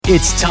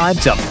It's time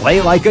to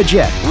play like a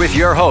Jet with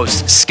your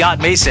host,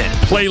 Scott Mason.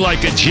 Play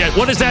like a Jet.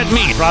 What does that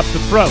mean? Drops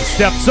the throw,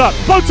 steps up,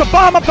 floats a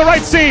bomb up the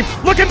right seam,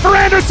 looking for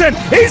Anderson.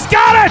 He's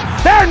got it!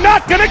 They're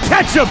not going to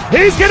catch him.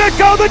 He's going to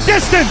go the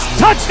distance.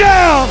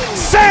 Touchdown!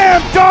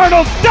 Sam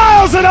Darnold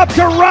dials it up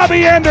to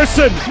Robbie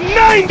Anderson.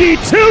 92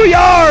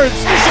 yards!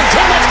 Anderson,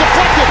 too much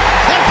deflected,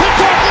 and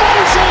picked off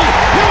Mosley.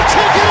 He'll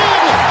take it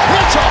in.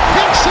 It's a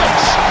pick six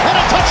and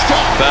a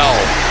touchdown. Bell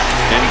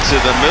into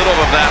the middle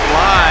of that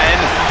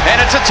line,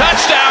 and it's a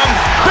touchdown.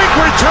 Big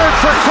return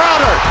for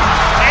Crowder.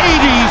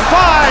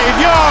 85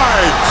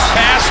 yards.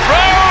 Pass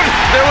thrown.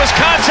 There was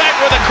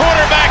contact with the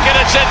quarterback, and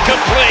it's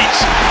incomplete.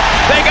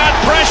 They got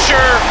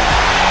pressure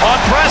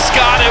on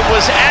Prescott. It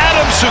was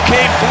Adams who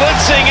came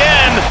blitzing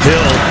in.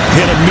 Hill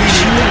hit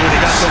immediately when he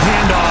got the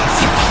handoff.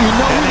 You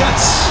know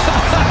that's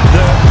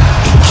The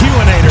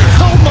Q-inator.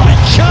 oh my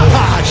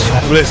gosh.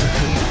 Listen,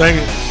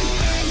 thank you.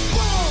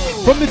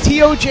 From the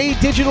TOJ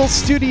Digital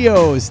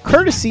Studios,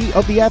 courtesy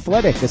of The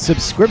Athletic, a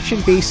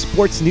subscription-based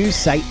sports news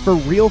site for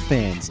real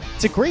fans.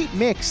 It's a great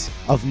mix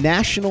of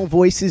national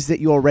voices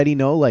that you already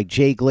know, like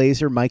Jay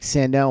Glazer, Mike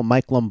Sandell,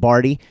 Mike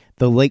Lombardi,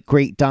 the late,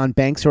 great Don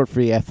Banks wrote for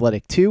The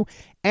Athletic too,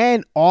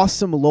 and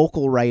awesome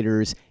local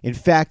writers. In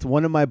fact,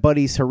 one of my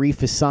buddies,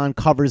 Harif Hassan,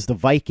 covers the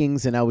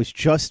Vikings, and I was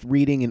just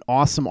reading an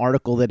awesome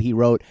article that he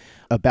wrote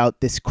about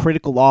this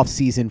critical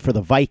offseason for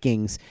the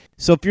Vikings.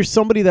 So if you're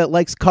somebody that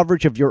likes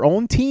coverage of your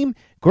own team,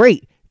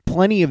 great.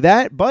 Plenty of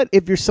that. But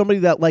if you're somebody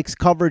that likes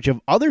coverage of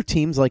other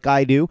teams like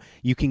I do,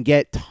 you can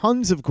get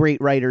tons of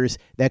great writers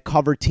that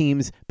cover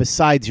teams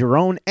besides your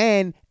own.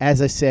 And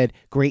as I said,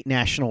 great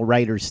national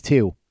writers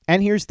too.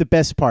 And here's the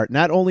best part.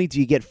 Not only do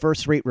you get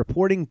first-rate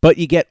reporting, but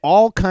you get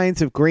all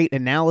kinds of great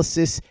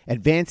analysis,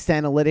 advanced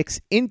analytics,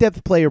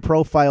 in-depth player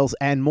profiles,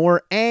 and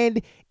more.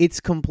 And it's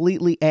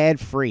completely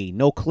ad-free.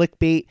 No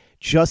clickbait,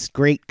 just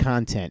great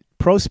content.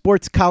 Pro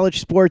sports, college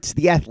sports,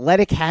 The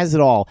Athletic has it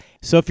all.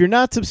 So if you're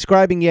not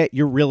subscribing yet,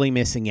 you're really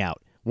missing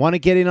out. Want to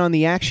get in on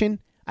the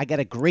action? I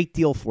got a great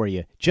deal for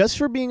you. Just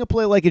for being a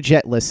Play Like a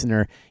Jet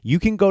listener, you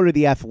can go to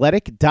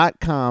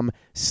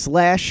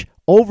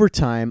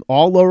theathletic.com/overtime,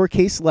 all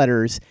lowercase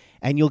letters,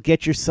 and you'll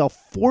get yourself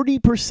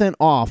 40%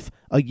 off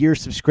a year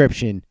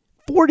subscription.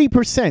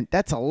 40%,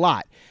 that's a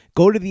lot.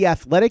 Go to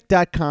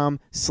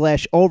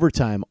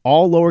theathletic.com/overtime,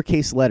 all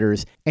lowercase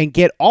letters, and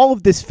get all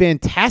of this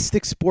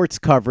fantastic sports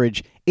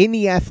coverage in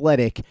The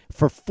Athletic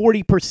for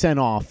 40%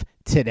 off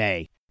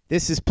today.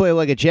 This is Play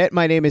Like a Jet.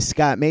 My name is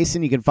Scott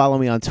Mason. You can follow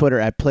me on Twitter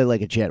at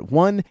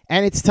PlayLikeAJet1.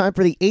 And it's time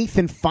for the 8th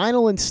and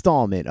final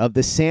installment of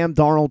the Sam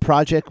Darnold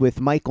Project with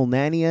Michael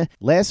Nania.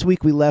 Last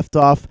week we left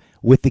off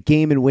with the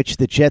game in which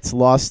the Jets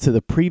lost to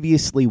the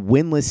previously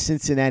winless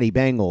Cincinnati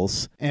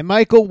Bengals. And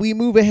Michael, we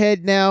move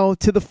ahead now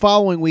to the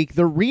following week,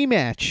 the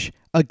rematch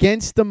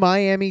against the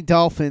Miami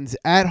Dolphins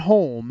at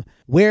home,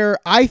 where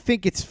I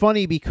think it's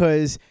funny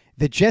because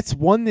the Jets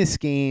won this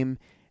game.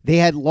 They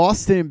had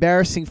lost in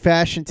embarrassing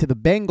fashion to the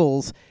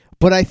Bengals,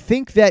 but I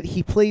think that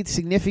he played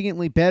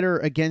significantly better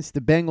against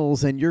the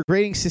Bengals, and your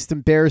grading system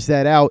bears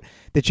that out.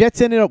 The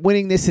Jets ended up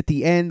winning this at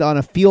the end on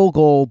a field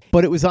goal,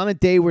 but it was on a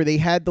day where they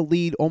had the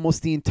lead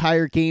almost the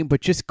entire game,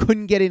 but just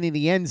couldn't get into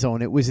the end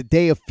zone. It was a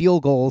day of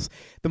field goals.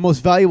 The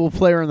most valuable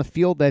player on the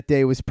field that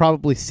day was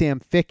probably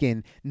Sam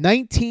Ficken.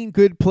 19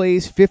 good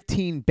plays,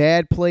 15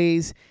 bad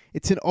plays.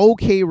 It's an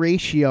okay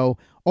ratio.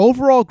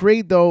 Overall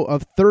grade, though,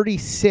 of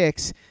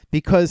 36,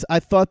 because I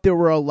thought there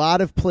were a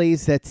lot of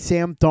plays that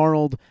Sam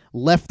Darnold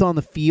left on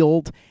the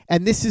field.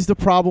 And this is the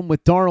problem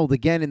with Darnold,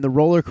 again, in the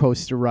roller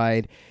coaster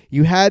ride.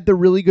 You had the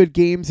really good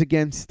games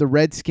against the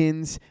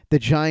Redskins, the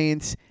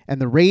Giants, and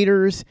the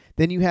Raiders.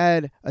 Then you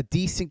had a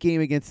decent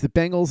game against the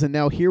Bengals. And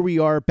now here we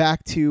are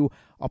back to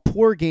a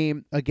poor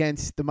game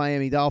against the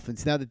Miami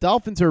Dolphins. Now, the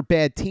Dolphins are a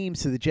bad team,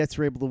 so the Jets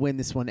were able to win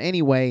this one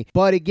anyway.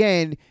 But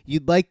again,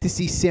 you'd like to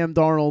see Sam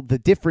Darnold the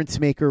difference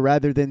maker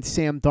rather than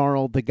Sam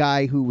Darnold the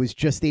guy who was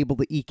just able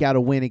to eke out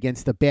a win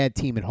against a bad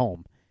team at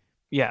home.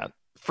 Yeah.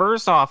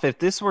 First off, if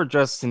this were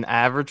just an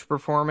average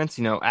performance,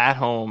 at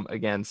home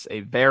against a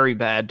very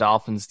bad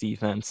Dolphins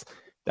defense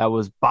that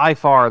was by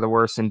far the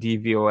worst in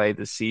DVOA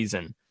this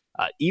season,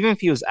 even if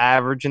he was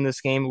average in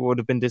this game, it would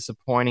have been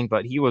disappointing,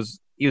 but he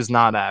was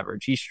not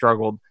average. He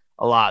struggled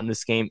a lot in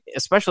this game,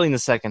 especially in the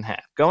second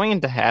half. Going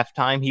into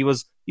halftime, he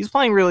was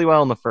playing really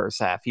well in the first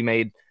half. He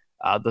made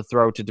the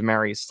throw to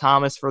Demaryius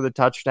Thomas for the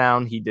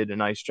touchdown. He did a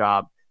nice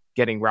job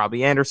getting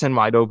Robbie Anderson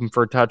wide open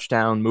for a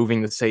touchdown,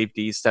 moving the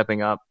safety,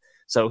 stepping up.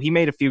 So he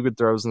made a few good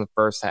throws in the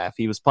first half.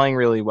 He was playing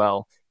really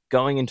well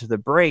going into the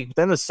break. But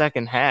then the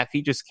second half,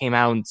 he just came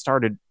out and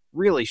started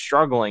really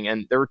struggling.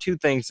 And there were two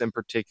things in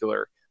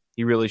particular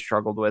he really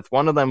struggled with.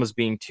 One of them was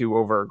being too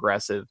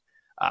over-aggressive.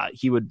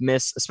 He would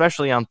miss,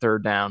 especially on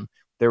third down.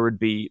 There would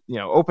be,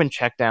 open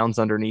checkdowns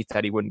underneath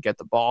that he wouldn't get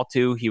the ball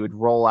to. He would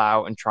roll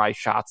out and try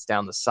shots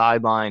down the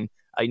sideline.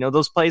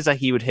 Those plays that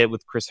he would hit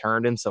with Chris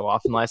Herndon so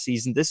often last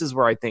season, this is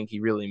where I think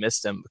he really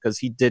missed him because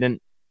he didn't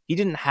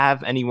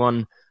have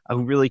anyone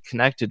who really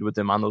connected with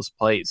him on those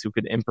plays, who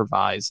could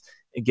improvise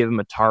and give him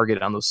a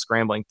target on those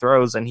scrambling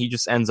throws. And he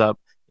just ends up,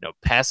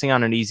 passing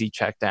on an easy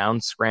check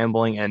down,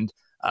 scrambling, and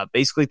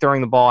basically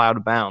throwing the ball out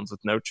of bounds with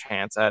no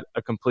chance at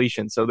a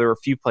completion. So there were a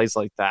few plays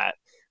like that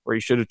where he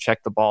should have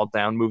checked the ball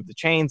down, moved the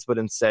chains, but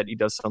instead he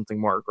does something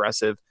more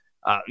aggressive.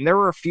 And there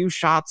were a few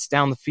shots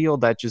down the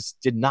field that just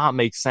did not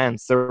make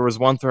sense. There was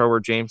one throw where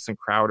Jameson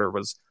Crowder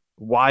was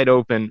wide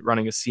open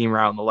running a seam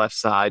route on the left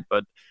side,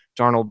 but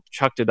Darnold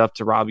chucked it up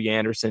to Robbie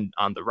Anderson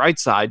on the right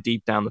side,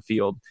 deep down the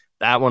field.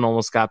 That one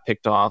almost got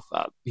picked off.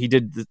 He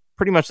did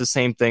pretty much the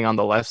same thing on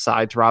the left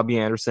side to Robbie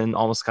Anderson,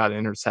 almost got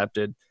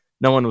intercepted.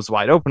 No one was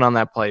wide open on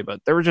that play,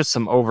 but there were just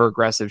some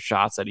over-aggressive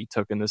shots that he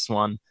took in this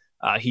one.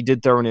 He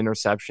did throw an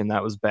interception.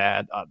 That was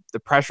bad. The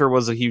pressure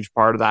was a huge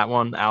part of that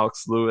one.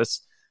 Alex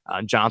Lewis,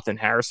 Jonathan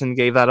Harrison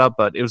gave that up,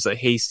 but it was a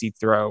hasty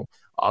throw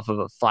off of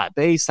a flat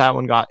base. That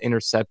one got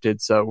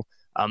intercepted. So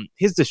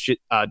his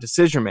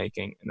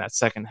decision-making in that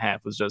second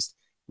half was just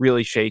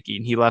really shaky,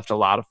 and he left a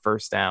lot of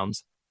first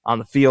downs on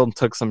the field and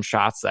took some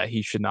shots that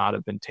he should not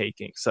have been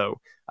taking. So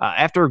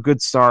after a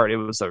good start, it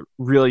was a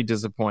really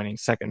disappointing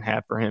second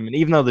half for him. And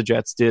even though the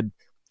Jets did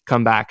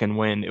come back and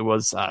win, it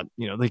was,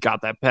 they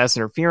got that pass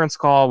interference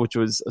call, which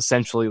was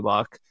essentially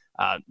luck.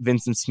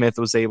 Vincent Smith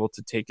was able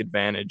to take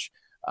advantage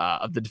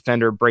of the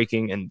defender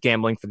breaking and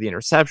gambling for the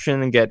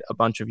interception and get a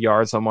bunch of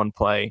yards on one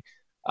play.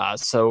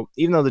 So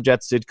even though the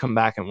Jets did come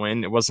back and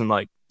win, it wasn't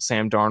like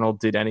Sam Darnold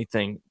did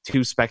anything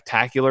too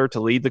spectacular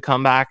to lead the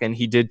comeback, and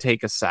he did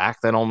take a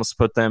sack that almost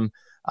put them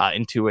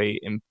into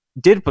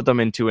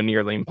a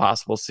nearly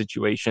impossible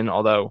situation,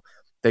 although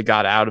they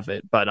got out of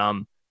it. But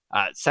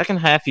second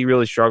half, he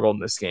really struggled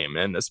in this game,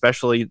 and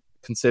especially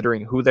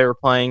considering who they were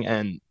playing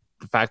and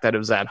the fact that it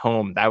was at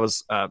home, that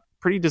was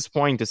pretty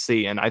disappointing to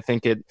see. And I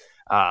think it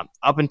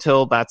up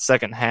until that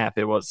second half,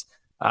 it was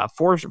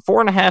four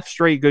and a half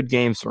straight good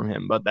games from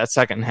him, but that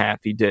second half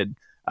he did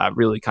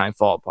really kind of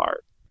fall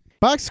apart.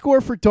 Box score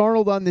for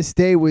Darnold on this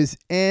day was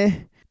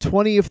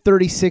 20 of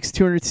 36,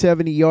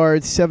 270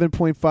 yards,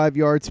 7.5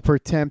 yards per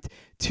attempt,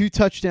 2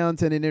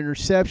 touchdowns and an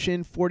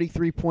interception,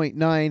 43.9,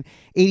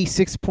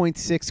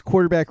 86.6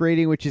 quarterback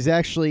rating, which is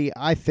actually,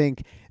 I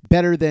think,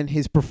 better than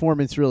his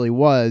performance really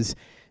was.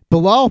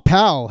 Bilal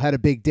Powell had a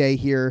big day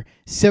here,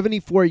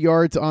 74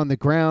 yards on the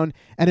ground,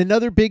 and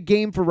another big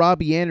game for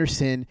Robbie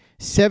Anderson,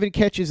 7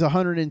 catches,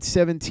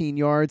 117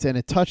 yards, and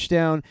a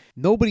touchdown.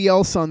 Nobody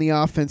else on the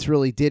offense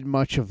really did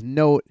much of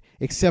note,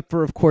 except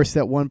for, of course,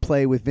 that one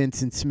play with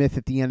Vincent Smith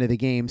at the end of the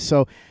game.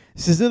 So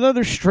this is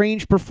another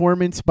strange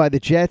performance by the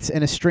Jets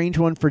and a strange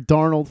one for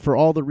Darnold for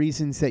all the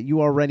reasons that you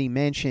already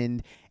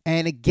mentioned.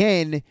 And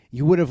again,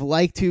 you would have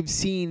liked to have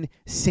seen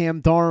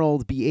Sam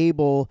Darnold be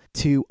able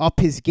to up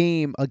his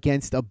game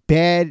against a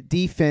bad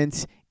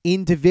defense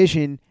in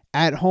division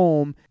at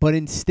home, but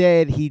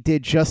instead he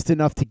did just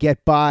enough to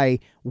get by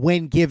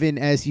when given,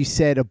 as you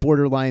said, a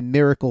borderline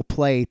miracle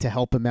play to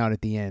help him out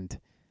at the end.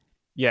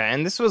 Yeah,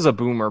 and this was a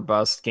boom or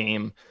bust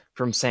game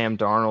from Sam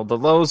Darnold. The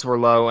lows were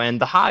low and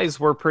the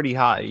highs were pretty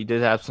high. He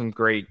did have some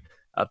great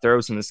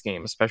throws in this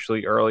game,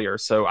 especially earlier.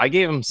 So I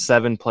gave him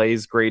 7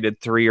 plays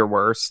graded 3 or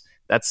worse.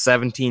 That's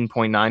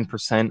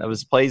 17.9% of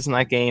his plays in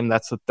that game.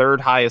 That's the third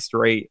highest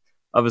rate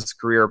of his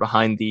career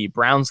behind the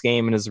Browns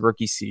game in his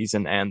rookie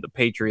season and the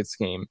Patriots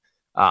game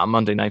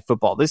Monday Night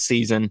Football this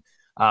season.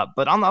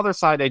 But on the other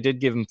side, I did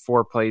give him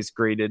 4 plays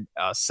graded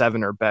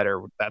 7 or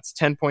better. That's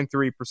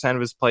 10.3%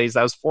 of his plays.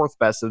 That was 4th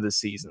best of the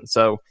season.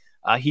 So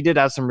he did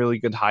have some really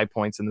good high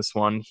points in this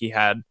one. He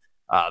had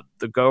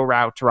the go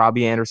route to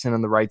Robbie Anderson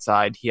on the right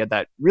side. He had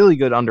that really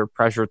good under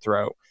pressure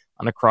throw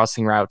on a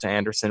crossing route to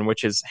Anderson,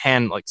 which his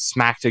hand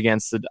smacked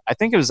against I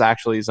think it was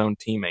actually his own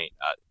teammate,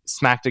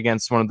 smacked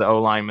against one of the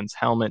O-linemen's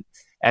helmet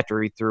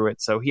after he threw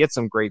it. So he had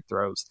some great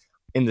throws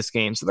in this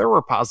game. So there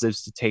were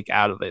positives to take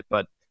out of it,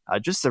 but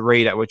just the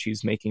rate at which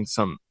he's making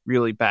some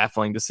really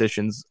baffling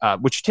decisions,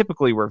 which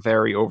typically were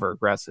very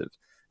over-aggressive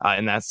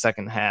in that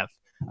second half.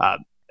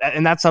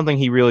 And that's something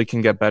he really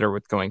can get better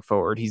with going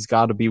forward. He's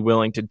got to be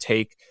willing to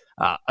take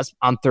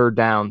on third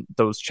down,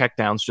 those check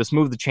downs, just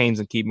move the chains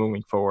and keep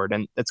moving forward.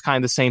 And it's kind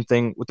of the same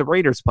thing with the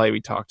Raiders play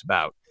we talked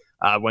about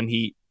when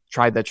he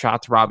tried that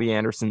shot to Robbie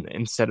Anderson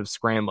instead of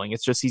scrambling.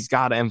 It's just he's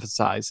got to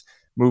emphasize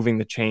moving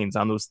the chains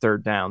on those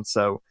third downs.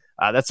 So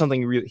that's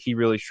something he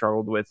really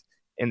struggled with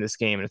in this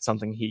game, and it's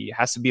something he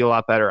has to be a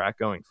lot better at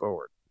going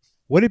forward.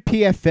 What did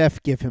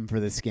PFF give him for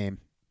this game?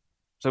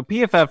 So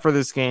PFF for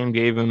this game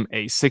gave him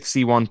a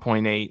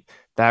 61.8.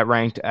 That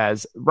ranked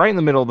as right in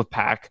the middle of the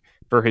pack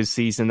for his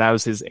season. That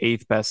was his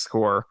 8th best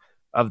score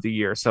of the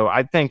year. So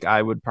I think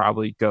I would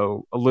probably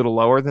go a little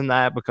lower than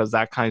that because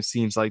that kind of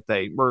seems like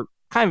they were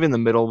kind of in the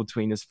middle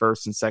between his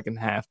first and second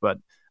half. But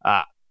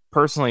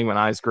personally, when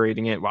I was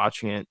grading it,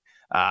 watching it,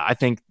 I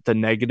think the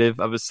negative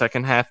of his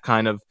second half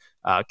kind of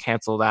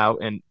canceled out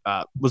and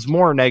was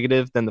more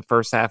negative than the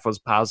first half was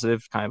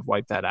positive, kind of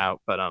wiped that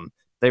out. But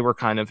they were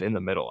kind of in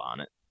the middle on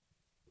it.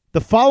 The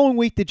following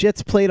week, the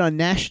Jets played on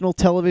national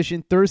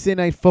television Thursday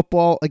Night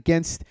Football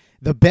against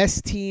the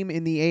best team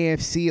in the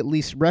AFC, at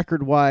least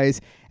record-wise,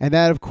 and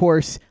that, of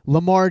course,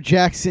 Lamar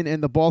Jackson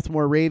and the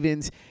Baltimore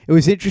Ravens. It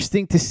was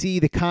interesting to see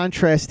the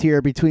contrast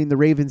here between the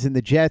Ravens and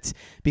the Jets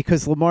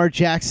because Lamar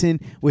Jackson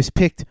was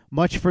picked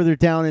much further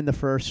down in the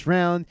first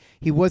round.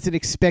 He wasn't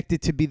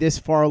expected to be this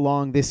far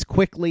along this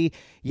quickly,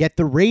 yet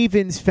the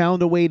Ravens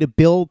found a way to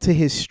build to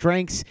his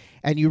strengths,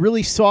 and you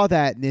really saw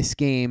that in this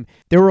game.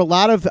 There were a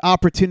lot of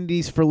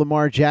opportunities for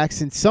Lamar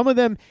Jackson. Some of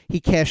them he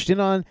cashed in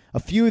on, a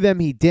few of them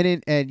he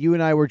didn't, and you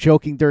and I were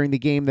joking during the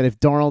game that if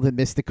Darnold had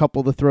missed a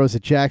couple of the throws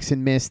that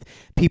Jackson missed,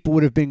 people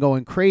would have been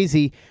going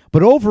crazy.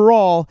 But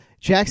overall,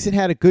 Jackson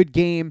had a good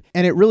game,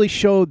 and it really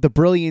showed the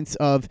brilliance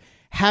of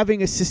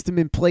having a system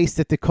in place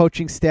that the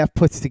coaching staff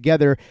puts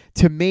together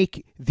to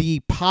make the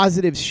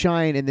positives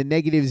shine and the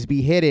negatives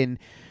be hidden.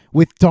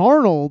 With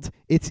Darnold,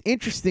 it's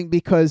interesting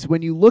because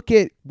when you look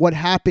at what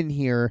happened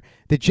here,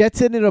 the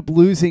Jets ended up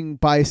losing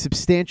by a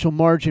substantial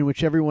margin,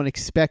 which everyone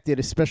expected,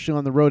 especially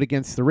on the road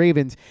against the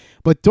Ravens.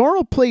 But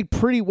Darnold played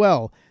pretty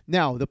well.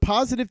 Now, the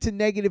positive to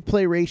negative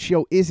play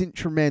ratio isn't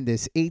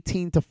tremendous,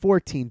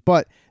 18-14,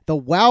 but the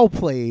wow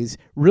plays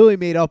really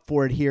made up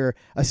for it here,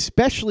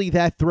 especially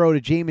that throw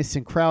to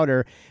Jamison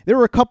Crowder. There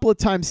were a couple of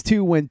times,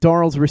 too, when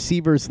Darnold's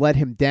receivers let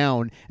him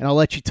down, and I'll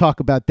let you talk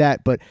about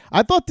that. But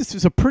I thought this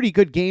was a pretty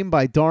good game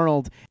by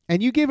Darnold,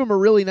 and you gave him a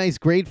really nice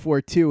grade for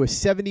it, too, a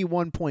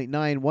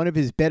 71.9, one of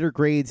his better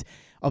grades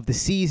of the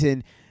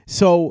season.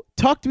 So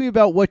talk to me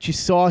about what you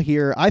saw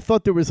here. I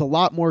thought there was a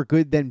lot more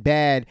good than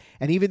bad,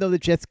 and even though the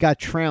Jets got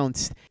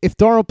trounced, if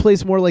Darnold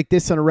plays more like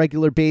this on a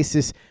regular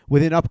basis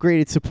with an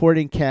upgraded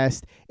supporting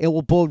cast, it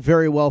will bode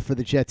very well for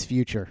the Jets'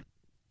 future.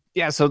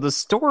 Yeah, so the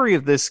story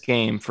of this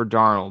game for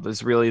Darnold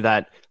is really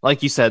that,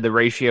 like you said, the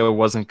ratio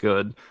wasn't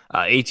good.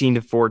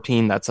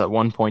 18-14, that's a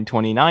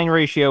 1.29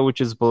 ratio, which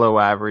is below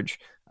average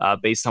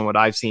based on what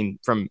I've seen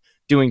from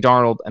doing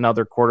Darnold and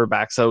other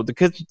quarterbacks. So the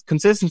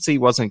consistency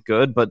wasn't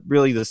good, but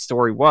really the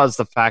story was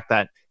the fact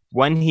that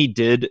when he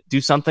did do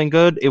something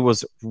good, it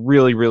was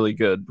really, really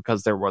good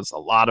because there was a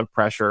lot of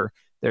pressure.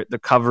 The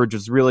coverage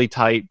was really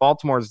tight.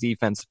 Baltimore's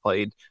defense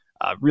played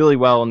really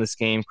well in this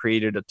game,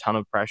 created a ton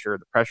of pressure.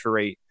 The pressure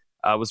rate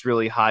was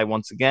really high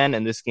once again.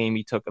 In this game,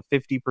 he took a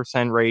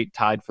 50% rate,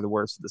 tied for the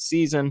worst of the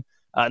season.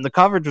 And the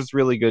coverage was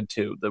really good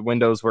too. The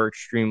windows were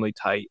extremely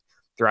tight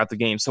throughout the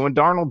game. So when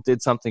Darnold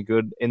did something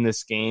good in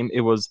this game,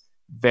 it was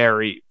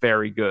very,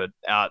 very good.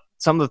 He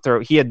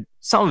had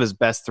some of his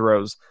best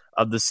throws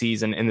of the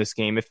season in this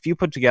game. If you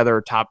put together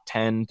a top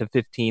 10 to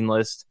 15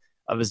 list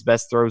of his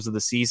best throws of the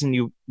season,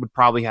 you would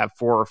probably have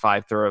 4 or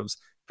 5 throws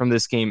from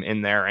this game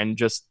in there. And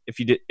just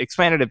if you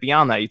expanded it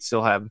beyond that, you'd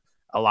still have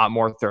a lot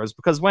more throws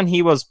because when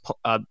he was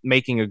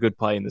making a good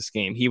play in this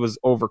game, he was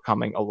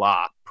overcoming a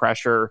lot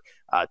pressure,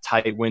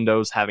 tight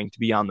windows, having to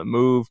be on the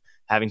move,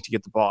 having to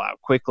get the ball out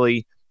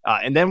quickly.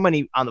 And then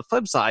on the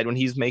flip side, when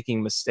he's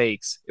making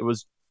mistakes, it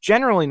was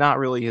generally not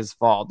really his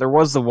fault. There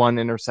was the one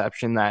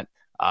interception that,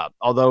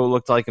 although it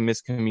looked like a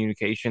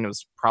miscommunication, it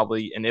was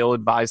probably an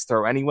ill-advised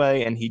throw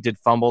anyway, and he did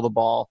fumble the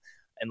ball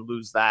and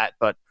lose that.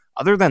 But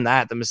other than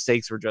that, the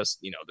mistakes were just,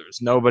 there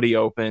was nobody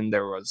open.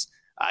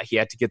 He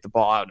had to get the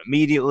ball out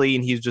immediately,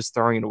 and he was just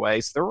throwing it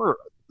away. So there were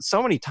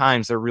so many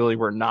times there really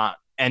were not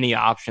any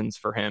options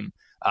for him.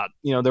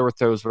 There were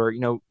throws where,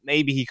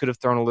 maybe he could have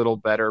thrown a little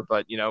better,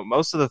 but,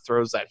 most of the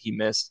throws that he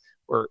missed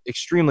were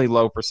extremely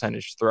low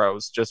percentage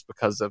throws just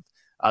because of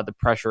the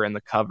pressure and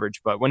the coverage.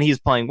 But when he's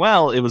playing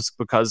well, it was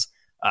because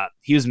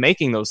he was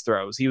making those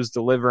throws. He was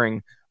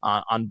delivering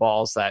on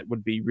balls that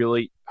would be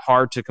really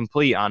hard to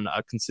complete on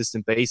a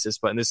consistent basis.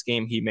 But in this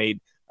game, he made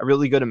a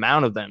really good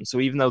amount of them. So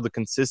even though the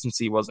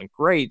consistency wasn't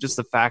great, just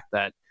the fact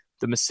that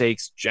the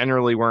mistakes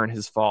generally weren't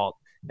his fault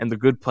and the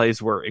good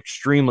plays were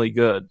extremely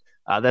good,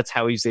 that's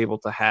how he's able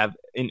to have,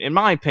 in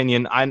my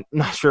opinion, I'm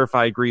not sure if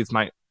I agree with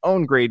my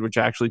own grade, which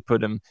actually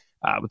put him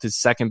with his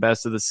second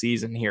best of the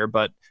season here.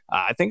 But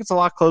I think it's a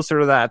lot closer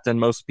to that than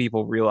most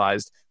people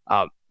realized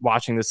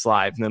watching this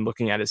live and then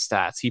looking at his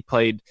stats. He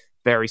played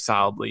very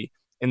solidly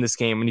in this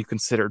game when you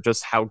consider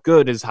just how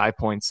good his high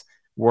points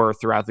were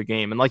throughout the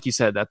game. And like you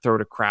said, that throw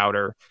to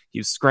Crowder, he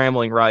was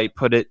scrambling right,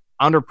 put it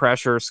under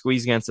pressure,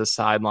 squeeze against the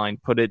sideline,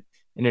 put it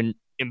in an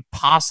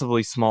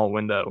impossibly small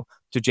window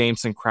to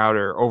Jamison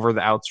Crowder over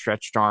the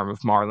outstretched arm of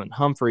Marlon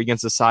Humphrey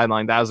against the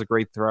sideline. That was a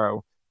great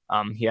throw.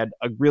 He had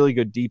a really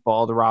good deep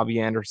ball to Robbie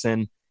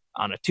Anderson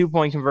on a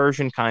 2-point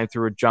conversion, kind of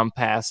threw a jump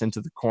pass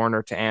into the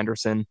corner to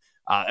Anderson.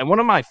 And one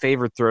of my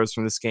favorite throws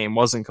from this game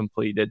wasn't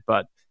completed,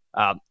 but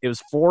it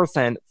was fourth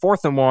and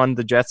 1.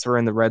 The Jets were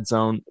in the red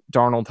zone.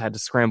 Darnold had to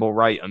scramble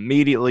right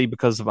immediately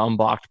because of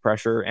unblocked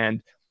pressure,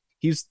 and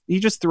he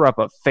just threw up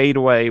a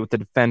fadeaway with the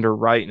defender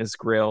right in his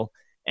grill.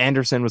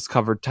 Anderson was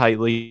covered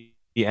tightly,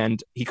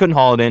 and he couldn't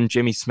haul it in.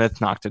 Jimmy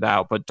Smith knocked it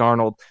out, but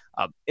Darnold,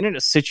 in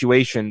a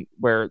situation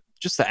where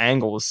just the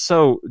angle was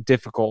so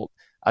difficult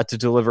to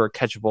deliver a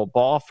catchable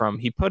ball from,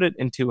 he put it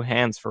in 2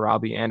 hands for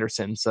Robbie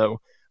Anderson. So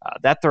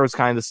that throw is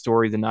kind of the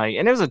story of the night.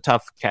 And it was a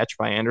tough catch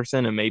by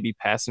Anderson and maybe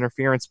pass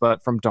interference,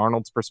 but from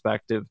Darnold's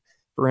perspective,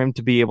 for him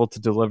to be able to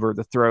deliver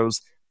the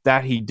throws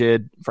that he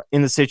did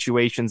in the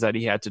situations that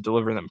he had to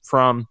deliver them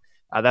from.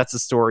 That's the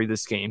story of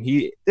this game.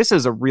 This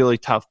is a really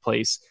tough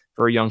place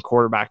for a young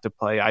quarterback to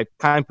play. I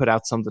kind of put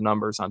out some of the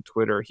numbers on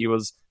Twitter.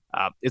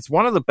 It's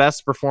one of the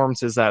best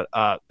performances that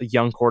a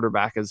young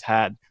quarterback has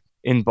had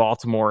in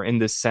Baltimore in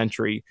this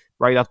century,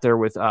 right up there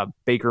with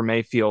Baker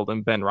Mayfield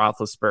and Ben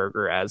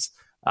Roethlisberger as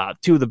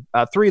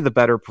three of the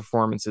better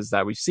performances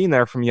that we've seen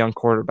there from young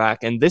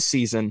quarterback. And this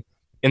season,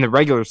 in the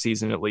regular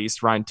season at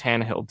least, Ryan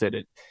Tannehill did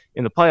it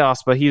in the playoffs,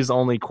 but he's the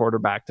only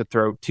quarterback to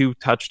throw 2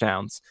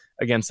 touchdowns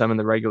against them in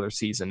the regular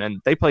season.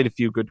 And they played a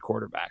few good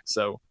quarterbacks.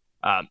 So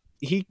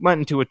he went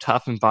into a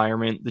tough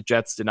environment. The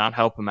Jets did not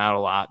help him out a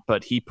lot,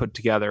 but he put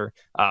together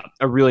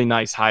a really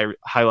nice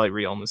highlight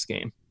reel in this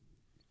game.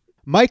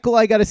 Michael,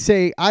 I got to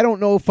say, I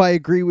don't know if I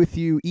agree with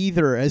you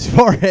either as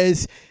far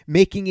as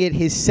making it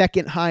his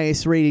second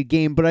highest rated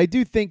game, but I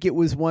do think it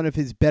was one of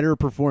his better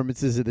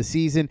performances of the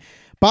season.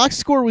 Box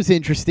score was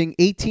interesting,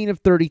 18 of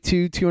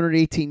 32,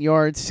 218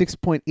 yards,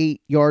 6.8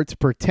 yards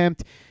per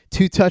attempt,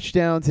 2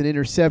 touchdowns, an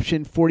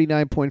interception,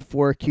 49.4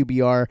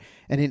 QBR,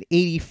 and an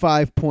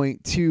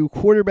 85.2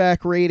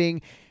 quarterback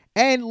rating.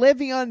 And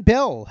Le'Veon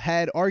Bell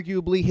had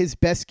arguably his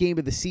best game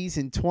of the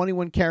season,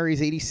 21 carries,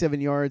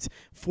 87 yards,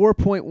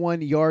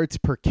 4.1 yards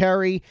per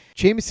carry.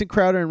 Jamison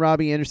Crowder and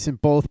Robbie Anderson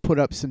both put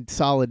up some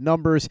solid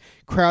numbers.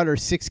 Crowder,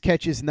 6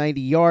 catches,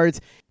 90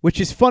 yards, which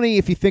is funny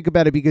if you think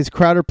about it because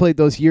Crowder played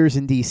those years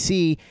in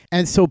D.C.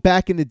 And so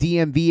back in the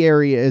DMV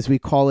area, as we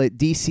call it,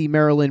 D.C.,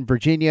 Maryland,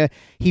 Virginia,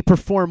 he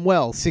performed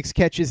well. 6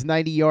 catches,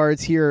 90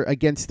 yards here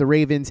against the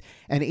Ravens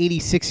and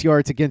 86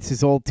 yards against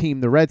his old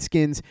team, the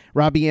Redskins.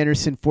 Robbie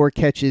Anderson, 4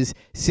 catches,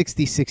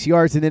 66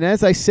 yards. And then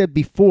as I said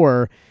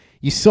before,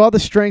 you saw the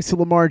strengths of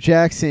Lamar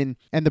Jackson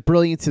and the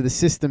brilliance of the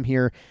system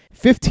here.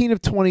 15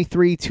 of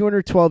 23,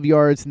 212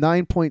 yards,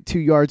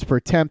 9.2 yards per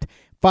attempt,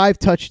 5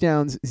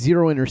 touchdowns,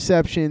 0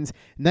 interceptions,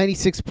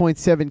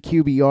 96.7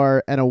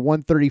 QBR, and a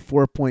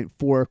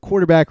 134.4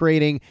 quarterback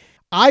rating.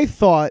 I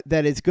thought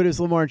that as good as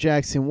Lamar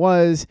Jackson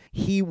was,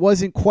 he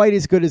wasn't quite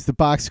as good as the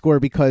box score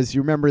because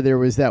you remember there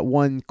was that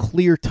one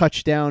clear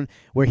touchdown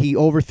where he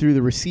overthrew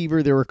the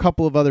receiver. There were a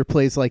couple of other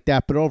plays like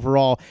that, but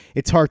overall,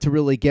 it's hard to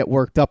really get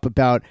worked up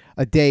about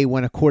a day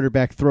when a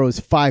quarterback throws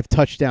 5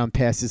 touchdown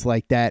passes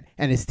like that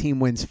and his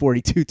team wins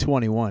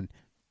 42-21.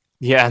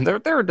 Yeah,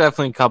 there were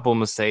definitely a couple of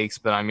mistakes,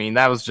 but I mean,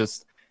 that was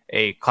just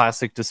a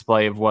classic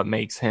display of what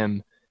makes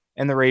him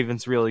and the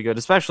Ravens really good,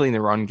 especially in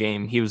the run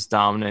game. He was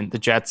dominant. The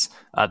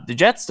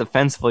Jets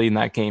defensively in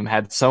that game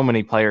had so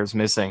many players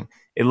missing.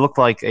 It looked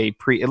like it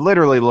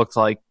literally looked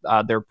like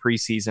their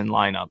preseason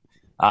lineup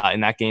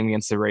in that game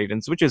against the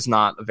Ravens, which is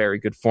not a very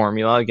good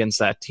formula against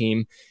that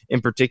team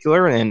in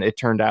particular, and it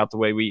turned out the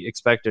way we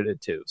expected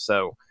it to.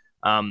 So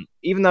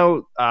even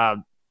though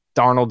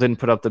Darnold didn't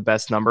put up the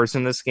best numbers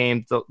in this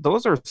game,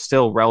 those are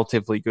still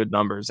relatively good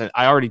numbers. And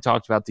I already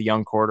talked about the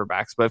young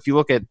quarterbacks, but if you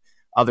look at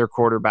other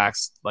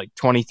quarterbacks like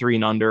 23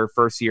 and under,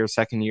 first year,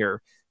 second year,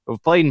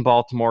 who've played in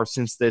Baltimore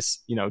since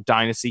this,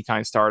 dynasty kind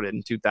of started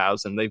in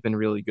 2000. They've been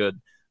really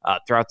good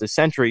throughout the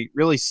century,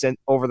 really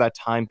over that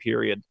time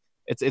period.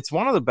 It's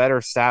one of the better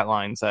stat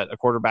lines that a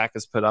quarterback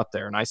has put up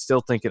there, and I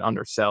still think it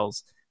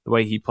undersells the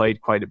way he played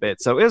quite a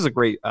bit. So it was a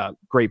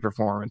great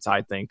performance,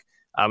 I think,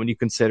 when you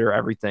consider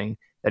everything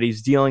that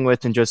he's dealing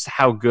with and just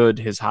how good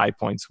his high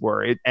points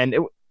were.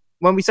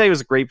 When we say it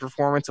was a great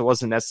performance, it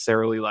wasn't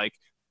necessarily like,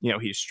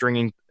 he's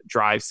stringing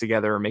drives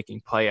together or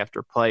making play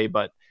after play,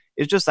 but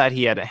it's just that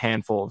he had a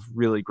handful of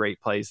really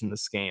great plays in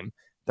this game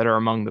that are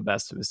among the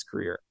best of his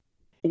career.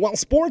 While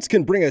sports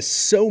can bring us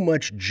so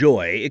much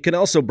joy, it can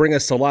also bring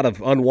us a lot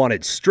of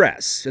unwanted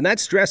stress, and that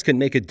stress can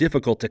make it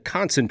difficult to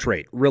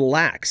concentrate,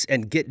 relax,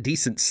 and get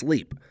decent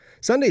sleep.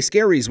 Sunday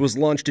Scaries was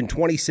launched in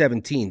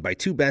 2017 by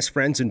 2 best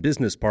friends and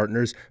business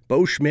partners,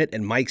 Bo Schmidt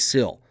and Mike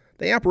Sill.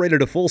 They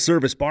operated a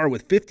full-service bar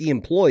with 50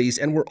 employees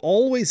and were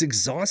always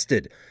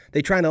exhausted.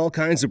 They tried all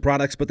kinds of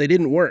products, but they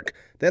didn't work.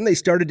 Then they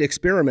started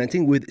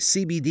experimenting with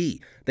CBD.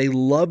 They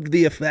loved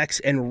the effects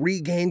and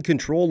regained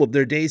control of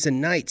their days and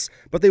nights,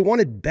 but they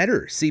wanted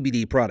better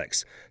CBD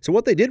products. So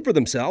what they did for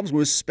themselves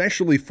was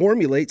specially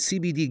formulate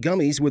CBD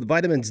gummies with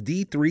vitamins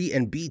D3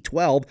 and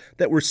B12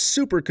 that were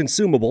super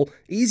consumable,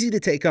 easy to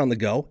take on the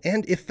go,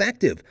 and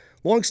effective.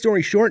 Long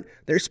story short,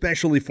 their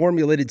specially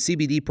formulated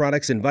CBD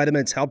products and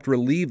vitamins helped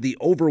relieve the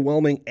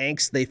overwhelming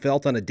angst they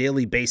felt on a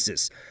daily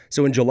basis.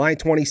 So in July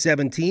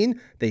 2017,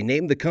 they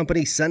named the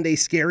company Sunday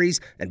Scaries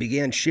and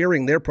began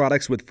sharing their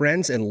products with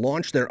friends and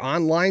launched their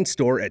online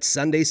store at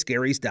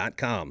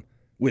sundayscaries.com.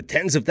 With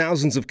tens of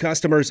thousands of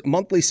customers,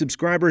 monthly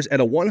subscribers,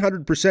 and a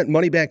 100%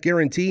 money-back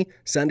guarantee,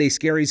 Sunday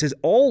Scaries has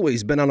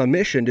always been on a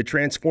mission to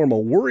transform a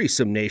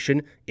worrisome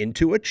nation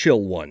into a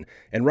chill one.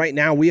 And right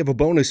now, we have a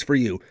bonus for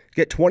you.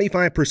 Get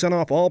 25%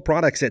 off all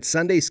products at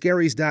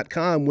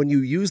sundayscaries.com when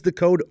you use the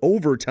code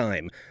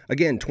OVERTIME.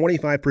 Again,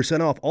 25%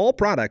 off all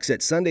products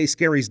at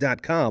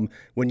sundayscaries.com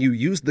when you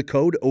use the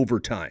code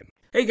OVERTIME.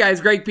 Hey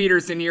guys, Greg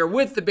Peterson here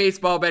with the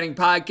Baseball Betting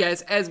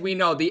Podcast. As we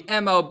know, the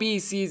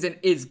MLB season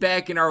is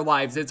back in our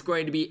lives. It's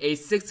going to be a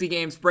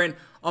 60-game sprint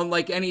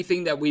unlike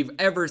anything that we've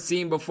ever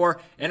seen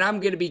before. And I'm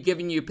going to be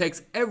giving you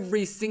picks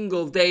every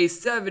single day,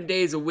 7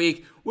 days a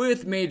week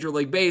with Major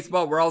League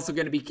Baseball. We're also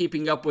going to be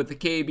keeping up with the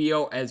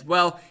KBO as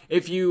well.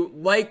 If you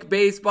like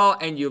baseball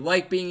and you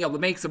like being able to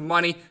make some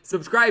money,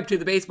 subscribe to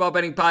the Baseball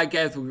Betting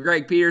Podcast with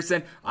Greg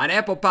Peterson on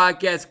Apple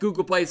Podcasts,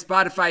 Google Play,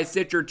 Spotify,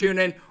 Stitcher,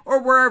 TuneIn,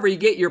 or wherever you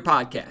get your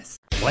podcasts.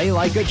 Play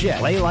like a Jet.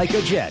 Play like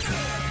a Jet.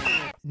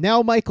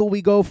 Now, Michael,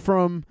 we go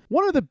from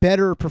one of the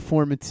better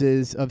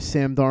performances of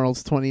Sam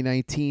Darnold's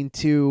 2019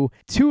 to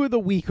two of the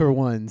weaker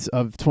ones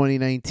of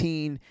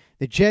 2019.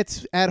 The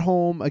Jets at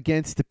home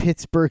against the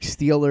Pittsburgh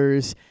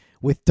Steelers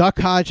with Duck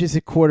Hodges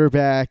at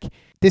quarterback.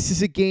 This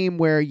is a game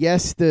where,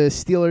 yes, the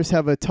Steelers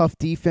have a tough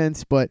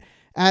defense, but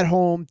at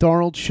home,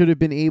 Darnold should have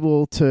been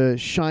able to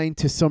shine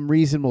to some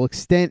reasonable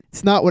extent.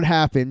 It's not what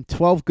happened.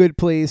 12 good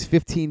plays,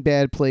 15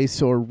 bad plays,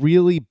 so a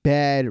really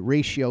bad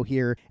ratio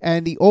here.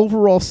 And the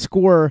overall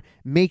score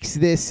makes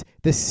this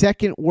the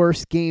second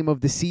worst game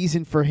of the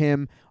season for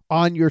him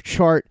on your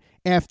chart,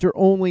 after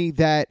only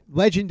that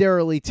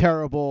legendarily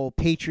terrible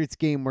Patriots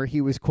game where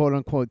he was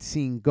quote-unquote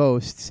seeing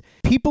ghosts.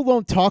 People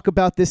don't talk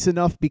about this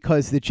enough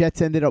because the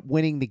Jets ended up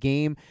winning the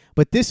game,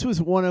 but this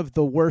was one of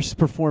the worst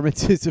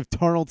performances of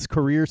Darnold's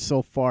career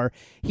so far.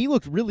 He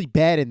looked really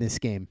bad in this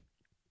game.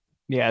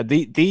 Yeah,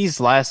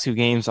 these last two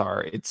games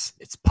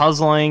it's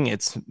puzzling,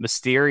 it's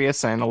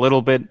mysterious, and a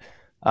little bit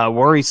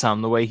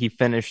worrisome the way he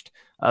finished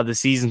the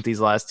season these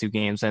last two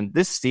games. And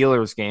this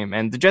Steelers game,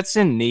 and the Jets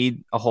didn't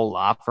need a whole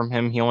lot from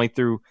him. He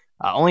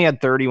only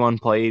had 31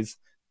 plays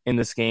in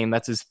this game.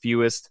 That's his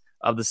fewest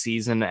of the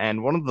season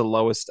and one of the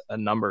lowest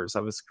numbers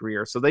of his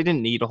career. So they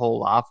didn't need a whole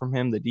lot from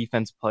him. The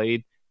defense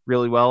played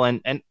really well.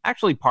 And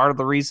actually part of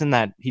the reason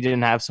that he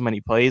didn't have so many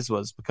plays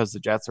was because the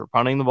Jets were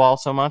punting the ball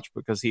so much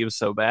because he was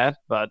so bad.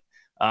 But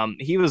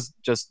he was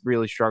just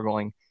really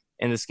struggling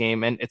in this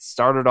game. And it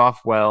started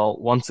off well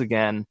once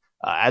again,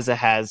 as it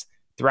has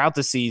throughout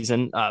the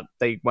season.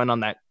 They went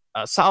on that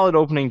solid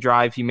opening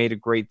drive. He made a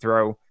great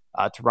throw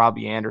to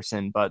Robbie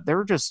Anderson, but there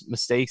were just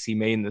mistakes he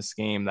made in this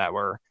game that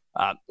were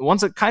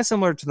ones that kind of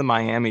similar to the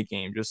Miami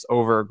game, just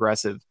over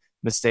aggressive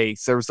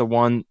mistakes. There was the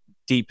one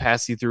deep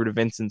pass he threw to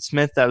Vincent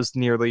Smith that was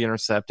nearly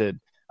intercepted.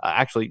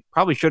 Actually,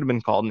 probably should have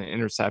been called an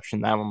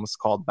interception. That one was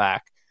called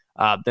back.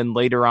 Then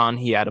later on,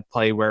 he had a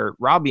play where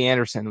Robbie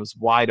Anderson was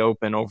wide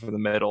open over the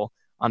middle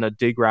on a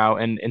dig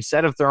route, and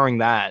instead of throwing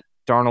that,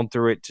 Darnold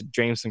threw it to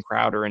Jameson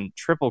Crowder in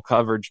triple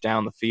coverage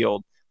down the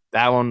field.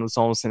 That one was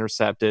almost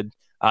intercepted.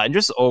 And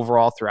just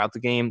overall throughout the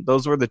game,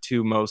 those were the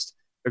two most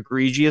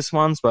egregious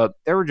ones, but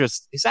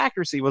his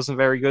accuracy wasn't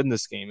very good in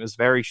this game. It was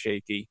very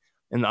shaky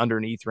in the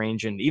underneath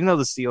range. And even though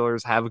the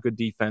Steelers have a good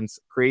defense,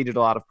 created a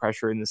lot of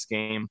pressure in this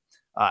game,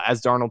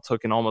 as Darnold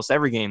took in almost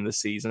every game this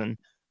season,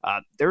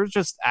 there was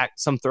just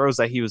some throws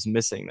that he was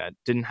missing that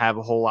didn't have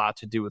a whole lot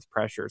to do with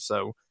pressure.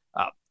 So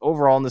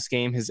overall in this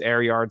game, his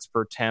air yards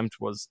per attempt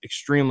was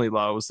extremely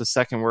low. It was the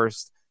second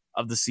worst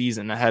of the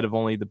season, ahead of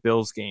only the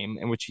Bills game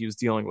in which he was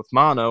dealing with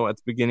mono at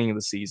the beginning of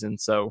the season.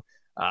 So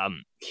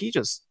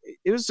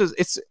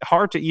it's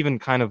hard to even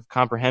kind of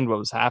comprehend what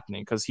was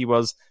happening because he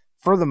was,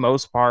 for the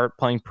most part,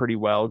 playing pretty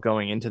well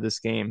going into this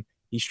game.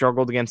 He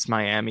struggled against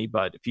Miami,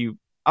 but if you,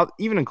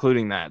 even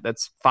including that,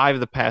 that's 5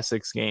 of the past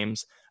 6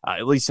 games,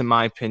 at least in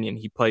my opinion,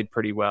 he played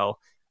pretty well.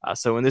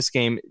 So in this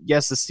game,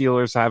 yes, the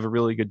Steelers have a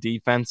really good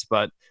defense,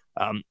 but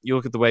you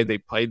look at the way they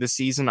played this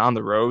season on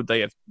the road,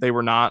 they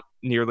were not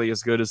nearly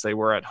as good as they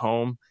were at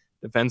home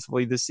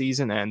defensively this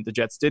season, and the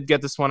Jets did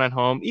get this one at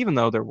home, even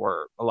though there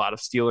were a lot of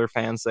Steeler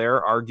fans there,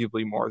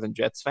 arguably more than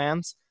Jets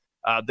fans.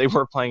 They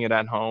were playing it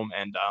at home,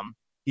 and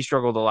he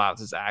struggled a lot with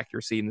his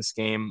accuracy in this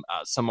game,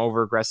 some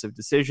over-aggressive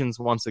decisions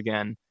once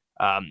again.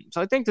 So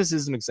I think this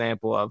is an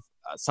example of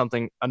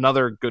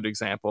another good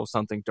example of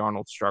something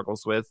Darnold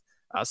struggles with.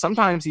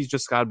 Sometimes he's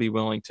just got to be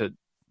willing to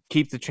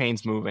keep the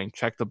chains moving,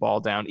 check the ball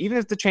down. Even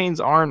if the chains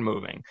aren't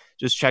moving,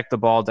 just check the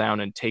ball down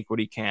and take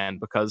what he can,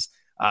 because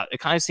it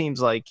kind of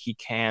seems like he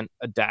can't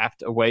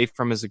adapt away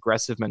from his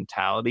aggressive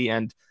mentality.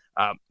 And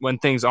when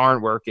things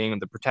aren't working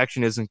and the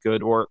protection isn't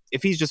good, or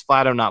if he's just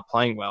flat out not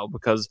playing well,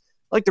 because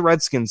like the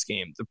Redskins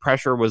game, the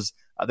pressure was,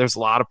 there's a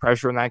lot of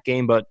pressure in that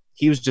game, but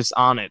he was just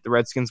on it. The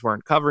Redskins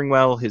weren't covering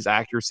well. His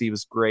accuracy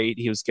was great.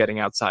 He was getting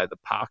outside the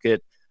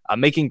pocket,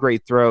 making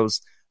great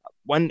throws.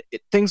 When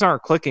things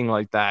aren't clicking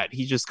like that,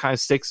 he just kind of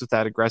sticks with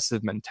that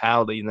aggressive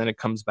mentality, and then it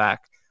comes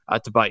back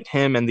to bite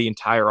him and the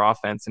entire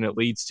offense, and it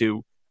leads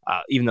to,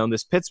 even though in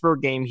this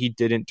Pittsburgh game he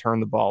didn't turn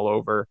the ball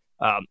over,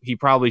 he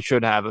probably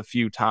should have a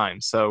few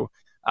times. So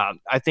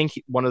I think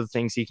one of the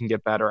things he can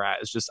get better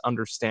at is just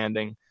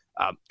understanding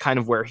kind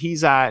of where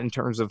he's at in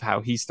terms of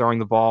how he's throwing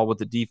the ball, what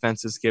the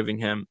defense is giving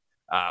him,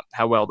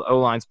 how well the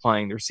O-line's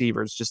playing, the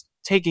receivers, just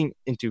taking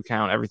into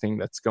account everything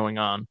that's going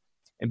on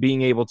and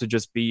being able to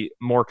just be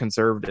more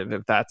conservative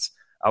if that's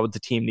what the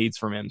team needs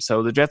from him.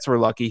 So the Jets were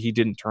lucky he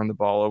didn't turn the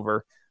ball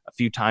over a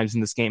few times in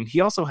this game.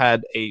 He also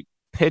had a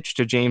pitch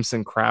to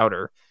Jameson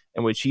Crowder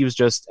in which he was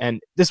just,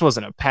 and this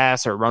wasn't a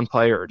pass or a run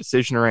play or a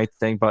decision or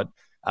anything, but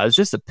it was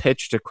just a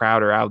pitch to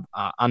Crowder out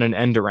on an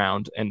end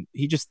around, and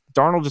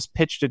Darnold just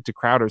pitched it to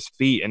Crowder's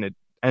feet, and it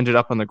ended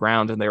up on the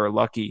ground, and they were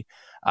lucky.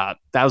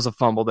 That was a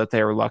fumble that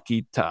they were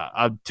lucky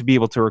to be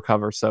able to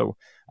recover. So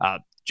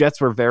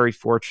Jets were very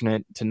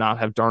fortunate to not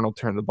have Darnold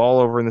turn the ball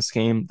over in this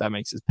game. That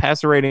makes his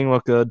passer rating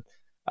look good.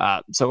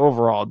 So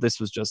overall, this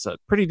was just a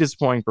pretty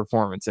disappointing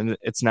performance, and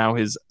it's now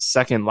his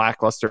second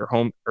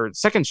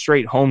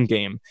straight home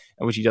game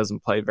in which he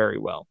doesn't play very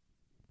well.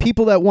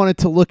 People that wanted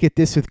to look at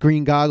this with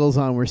green goggles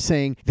on were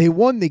saying they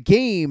won the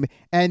game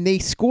and they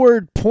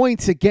scored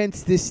points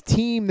against this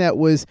team that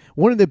was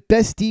one of the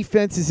best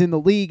defenses in the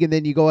league. And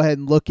then you go ahead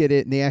and look at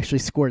it and they actually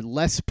scored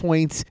less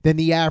points than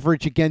the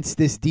average against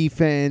this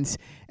defense.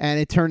 And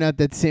it turned out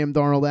that Sam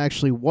Darnold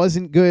actually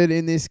wasn't good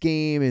in this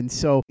game. And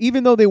so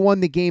even though they won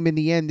the game in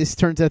the end, this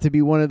turns out to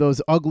be one of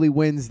those ugly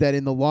wins that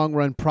in the long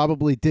run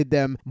probably did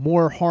them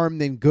more harm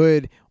than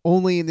good,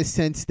 only in the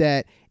sense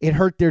that it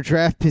hurt their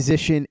draft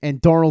position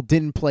and Darnold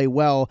didn't play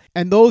well.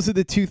 And those are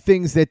the two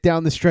things that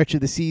down the stretch of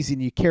the season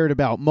you cared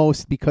about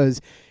most, because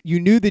you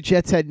knew the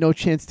Jets had no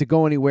chance to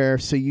go anywhere,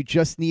 so you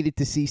just needed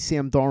to see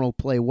Sam Darnold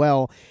play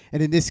well.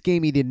 And in this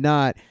game, he did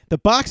not. The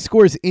box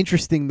score is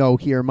interesting, though,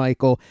 here,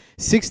 Michael.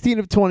 16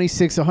 of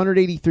 26,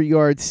 183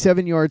 yards,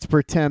 7 yards per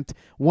attempt,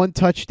 1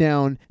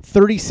 touchdown,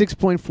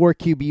 36.4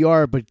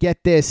 QBR, but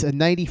get this, a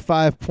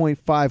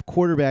 95.5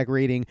 quarterback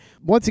rating.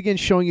 Once again,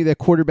 showing you that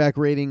quarterback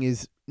rating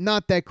is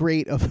not that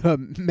great of a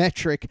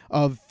metric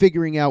of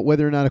figuring out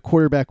whether or not a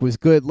quarterback was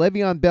good.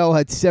 Le'Veon Bell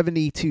had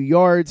 72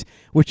 yards,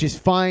 which is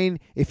fine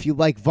if you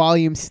like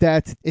volume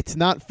stats. It's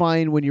not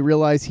fine when you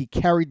realize he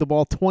carried the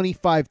ball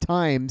 25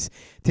 times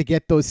to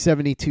get those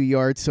 72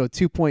 yards, so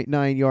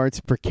 2.9 yards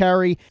per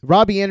carry.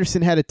 Robbie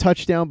Anderson had a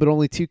touchdown, but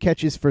only 2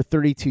 catches for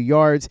 32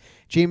 yards.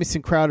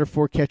 Jamison Crowder,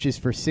 4 catches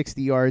for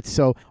 60 yards.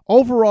 So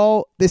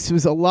overall, this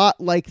was a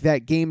lot like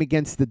that game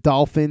against the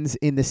Dolphins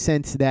in the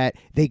sense that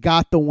they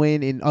got the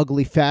win in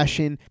ugly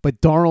fashion,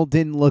 but Darnold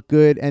didn't look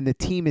good, and the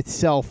team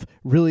itself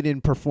really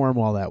didn't perform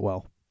all that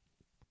well.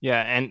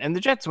 Yeah, and the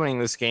Jets winning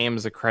this game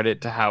is a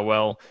credit to how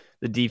well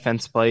the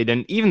defense played,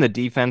 and even the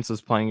defense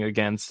was playing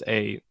against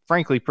a,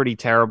 frankly, pretty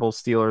terrible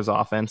Steelers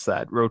offense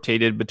that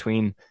rotated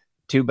between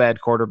 2 bad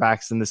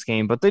quarterbacks in this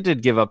game, but they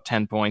did give up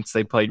 10 points.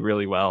 They played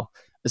really well,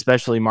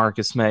 especially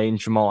Marcus May and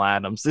Jamal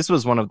Adams. This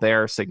was one of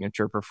their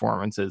signature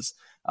performances.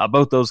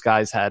 Both those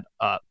guys had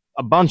a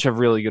bunch of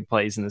really good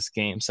plays in this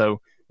game,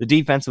 so the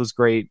defense was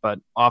great, but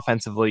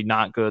offensively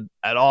not good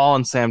at all,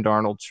 and Sam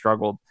Darnold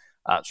struggled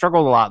a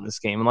lot in this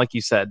game. And like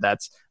you said,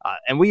 that's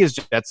and we as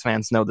Jets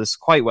fans know this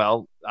quite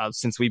well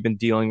since we've been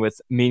dealing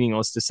with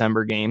meaningless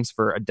December games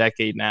for a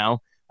decade now,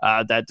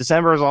 that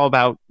December is all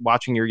about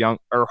watching your young,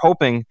 or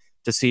hoping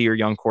to see your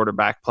young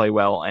quarterback play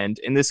well. And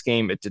in this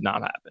game, it did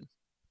not happen.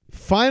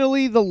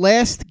 Finally, the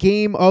last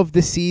game of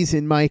the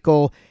season,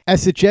 Michael,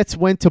 as the Jets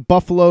went to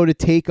Buffalo to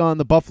take on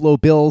the Buffalo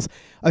Bills,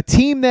 a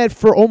team that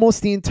for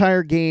almost the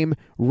entire game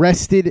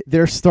rested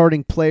their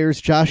starting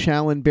players. Josh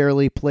Allen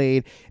barely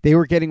played. They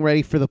were getting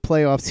ready for the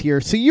playoffs here.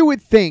 So you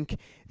would think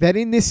that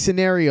in this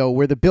scenario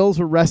where the Bills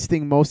were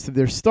resting most of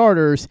their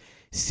starters,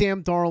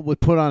 Sam Darnold would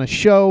put on a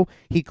show.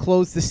 He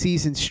closed the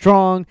season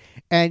strong,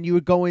 and you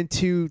would go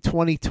into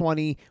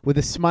 2020 with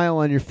a smile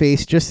on your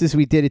face, just as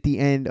we did at the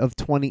end of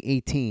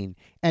 2018.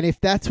 And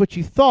if that's what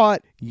you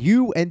thought,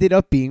 you ended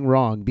up being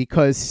wrong,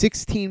 because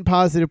 16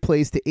 positive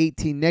plays to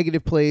 18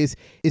 negative plays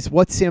is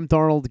what Sam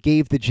Darnold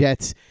gave the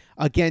Jets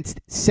against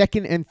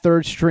second and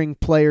third string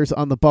players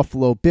on the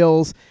Buffalo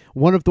Bills.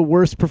 One of the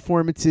worst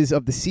performances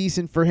of the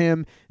season for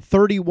him.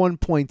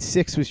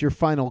 31.6 was your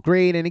final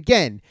grade. And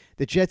again,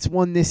 the Jets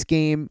won this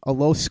game, a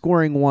low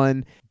scoring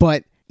one,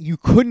 but you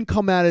couldn't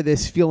come out of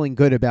this feeling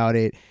good about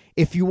it.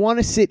 If you want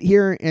to sit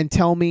here and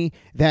tell me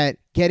that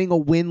getting a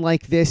win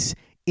like this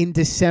in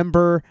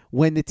December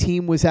when the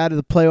team was out of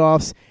the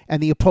playoffs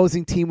and the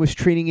opposing team was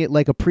treating it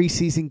like a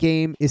preseason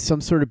game is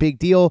some sort of big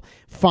deal,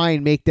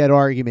 fine, make that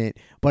argument.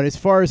 But as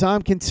far as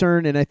I'm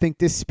concerned, and I think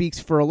this speaks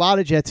for a lot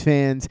of Jets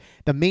fans,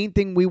 the main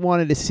thing we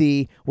wanted to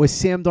see was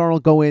Sam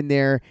Darnold go in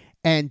there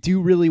and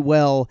do really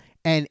well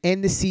and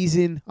end the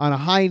season on a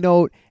high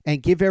note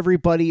and give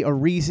everybody a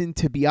reason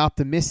to be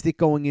optimistic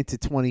going into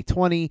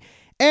 2020.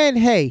 And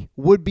hey,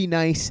 would be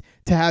nice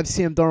to have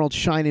Sam Darnold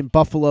shine in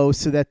Buffalo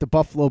so that the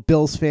Buffalo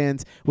Bills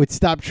fans would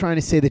stop trying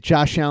to say that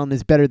Josh Allen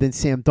is better than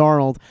Sam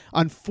Darnold.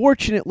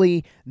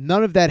 Unfortunately,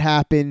 none of that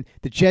happened.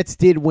 The Jets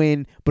did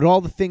win, but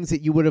all the things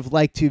that you would have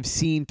liked to have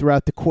seen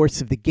throughout the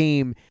course of the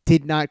game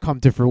did not come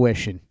to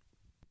fruition.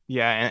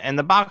 Yeah, and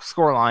the box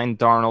score line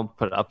Darnold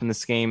put up in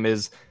this game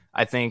is,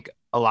 I think,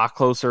 a lot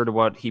closer to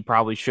what he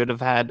probably should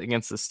have had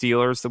against the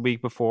Steelers the week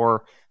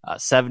before.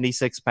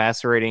 76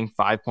 passer rating,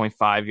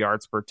 5.5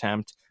 yards per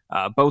attempt.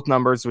 Both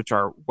numbers which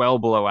are well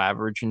below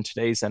average in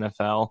today's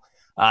NFL.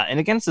 And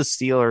against the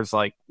Steelers,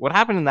 like what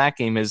happened in that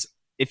game is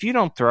if you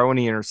don't throw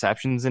any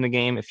interceptions in a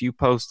game, if you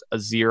post a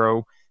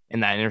 0 in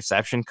that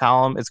interception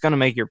column, it's going to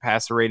make your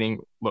passer rating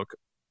look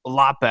a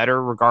lot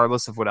better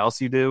regardless of what else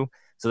you do.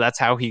 So that's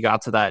how he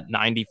got to that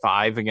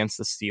 95 against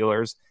the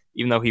Steelers,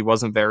 even though he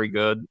wasn't very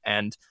good.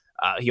 And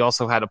he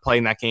also had a play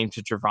in that game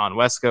to Trevon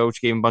Wesco,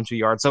 which gave him a bunch of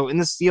yards. So in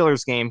the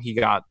Steelers game, he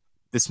got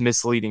this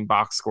misleading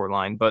box score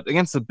line. But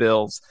against the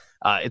Bills,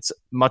 it's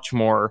much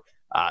more,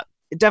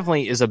 it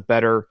definitely is a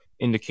better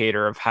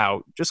indicator of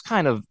how just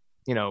kind of,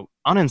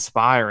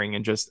 uninspiring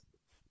and just,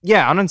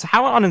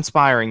 how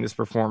uninspiring this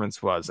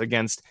performance was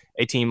against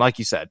a team, like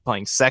you said,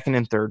 playing second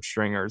and third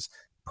stringers,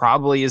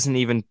 probably isn't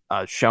even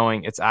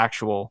showing its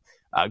actual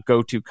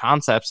go-to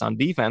concepts on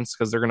defense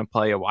because they're going to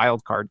play a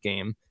wild card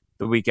game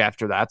the week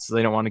after that, so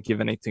they don't want to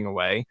give anything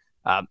away.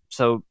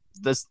 So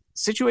the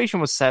situation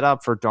was set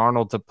up for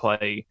Darnold to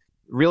play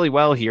really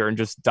well here and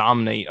just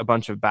dominate a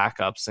bunch of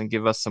backups and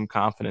give us some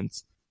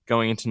confidence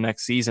going into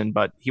next season,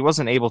 but he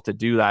wasn't able to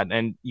do that.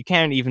 And you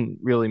can't even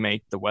really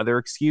make the weather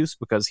excuse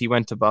because he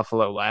went to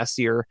Buffalo last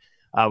year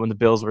when the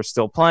Bills were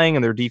still playing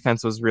and their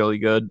defense was really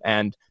good.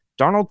 And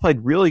Darnold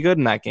played really good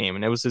in that game,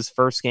 and it was his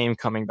first game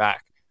coming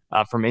back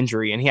from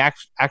injury. And he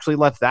actually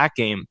left that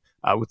game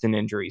with an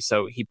injury.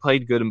 So he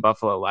played good in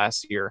Buffalo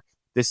last year.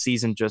 This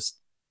season just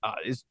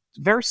is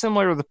very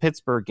similar to the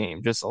Pittsburgh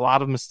game, just a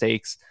lot of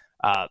mistakes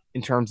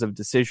in terms of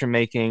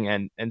decision-making.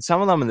 And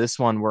some of them in this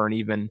one weren't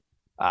even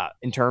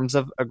in terms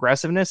of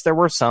aggressiveness. There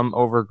were some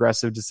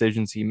over-aggressive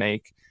decisions he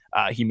made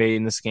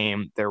in this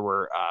game. There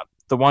were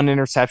the one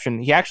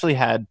interception. He actually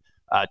had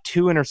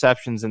 2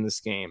 interceptions in this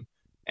game,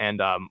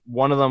 and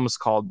one of them was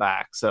called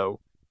back. So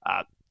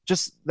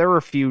just there were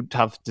a few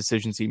tough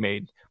decisions he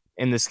made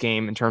in this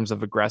game in terms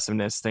of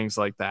aggressiveness, things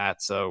like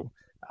that. So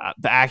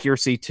the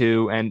accuracy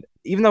too. And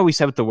even though we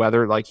said with the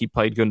weather, like he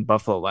played good in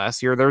Buffalo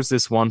last year, there's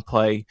this one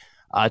play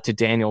to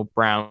Daniel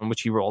Brown,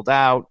 which he rolled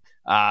out.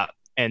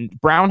 And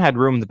Brown had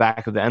room in the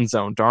back of the end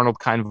zone. Darnold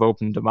kind of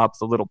opened him up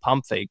with a little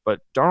pump fake, but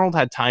Darnold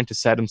had time to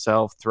set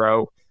himself,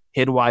 throw,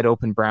 hit wide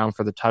open Brown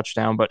for the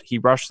touchdown, but he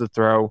rushed the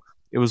throw.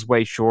 It was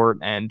way short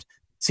and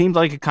seemed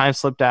like it kind of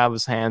slipped out of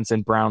his hands,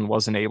 and Brown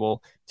wasn't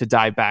able to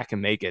dive back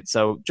and make it.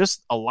 So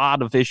just a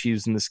lot of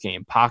issues in this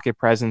game. Pocket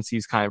presence,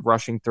 he's kind of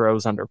rushing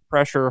throws under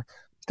pressure,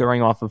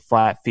 throwing off of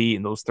flat feet,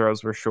 and those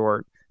throws were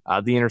short.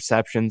 The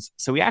interceptions.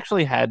 So we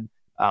actually had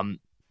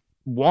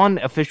one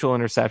official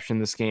interception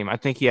this game. I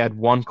think he had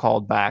one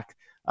called back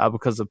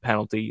because of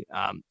penalty.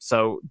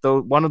 So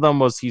one of them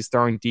was he's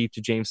throwing deep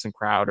to Jameson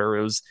Crowder.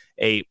 It was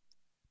a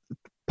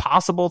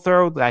possible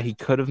throw that he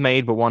could have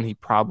made, but one he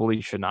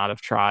probably should not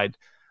have tried.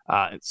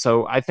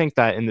 So I think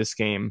that in this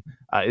game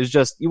is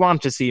just, you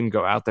want to see him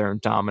go out there and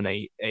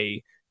dominate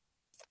a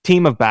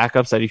team of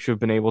backups that he should have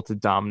been able to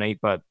dominate,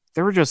 but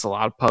there were just a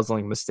lot of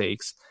puzzling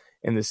mistakes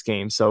in this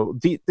game. So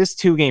this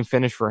 2-game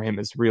finish for him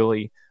is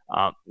really,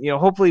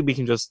 hopefully we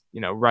can just,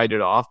 write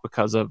it off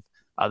because of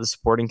the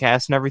supporting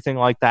cast and everything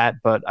like that.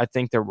 But I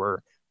think there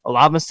were a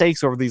lot of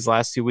mistakes over these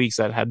last 2 weeks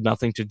that had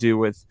nothing to do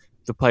with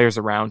the players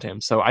around him.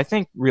 So I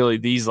think really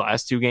these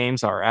last 2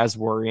 games are as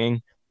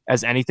worrying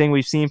as anything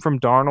we've seen from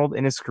Darnold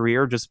in his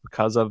career, just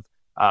because of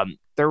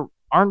there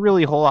aren't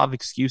really a whole lot of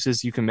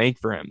excuses you can make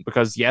for him.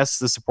 Because yes,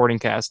 the supporting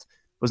cast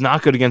was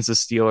not good against the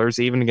Steelers.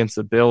 Even against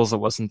the Bills, it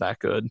wasn't that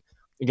good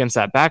against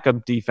that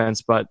backup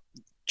defense, but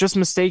just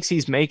mistakes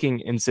he's making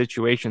in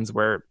situations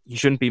where he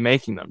shouldn't be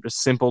making them,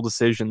 just simple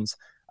decisions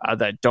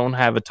that don't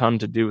have a ton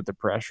to do with the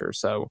pressure.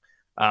 So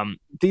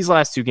these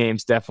last 2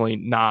 games, definitely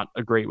not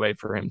a great way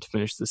for him to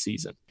finish the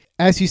season.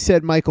 As you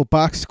said, Michael,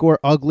 box score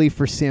ugly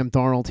for Sam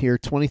Darnold here.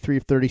 23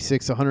 of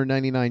 36,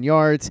 199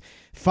 yards,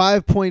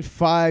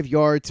 5.5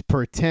 yards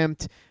per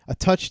attempt, a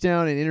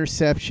touchdown, an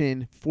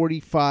interception,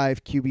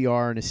 45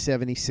 QBR, and a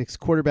 76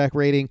 quarterback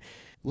rating.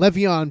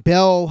 Le'Veon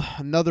Bell,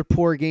 another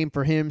poor game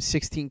for him,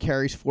 16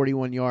 carries,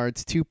 41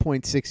 yards,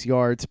 2.6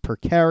 yards per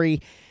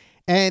carry.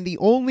 And the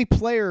only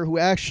player who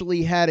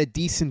actually had a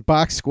decent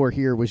box score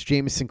here was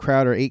Jamison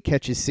Crowder, 8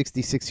 catches,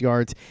 66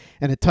 yards,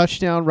 and a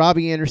touchdown.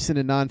 Robbie Anderson,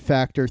 a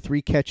non-factor,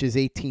 3 catches,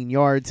 18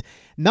 yards.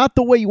 Not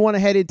the way you want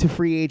to head into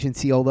free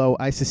agency, although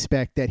I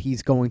suspect that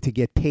he's going to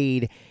get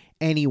paid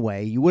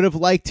anyway. You would have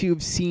liked to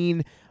have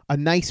seen a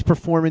nice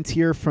performance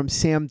here from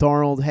Sam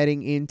Darnold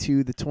heading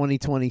into the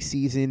 2020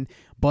 season,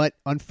 but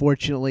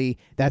unfortunately,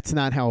 that's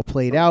not how it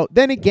played out.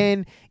 Then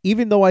again,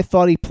 even though I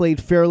thought he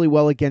played fairly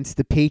well against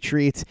the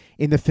Patriots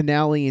in the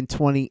finale in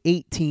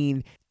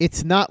 2018,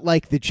 it's not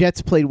like the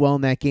Jets played well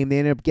in that game. They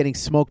ended up getting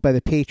smoked by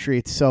the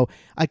Patriots, so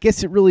I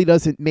guess it really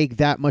doesn't make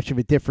that much of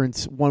a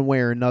difference one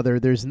way or another.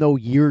 There's no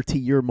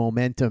year-to-year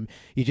momentum.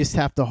 You just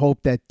have to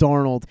hope that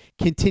Darnold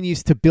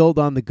continues to build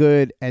on the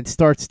good and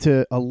starts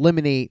to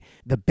eliminate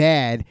the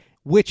bad,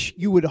 which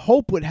you would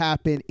hope would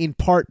happen in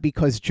part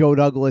because Joe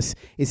Douglas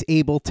is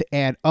able to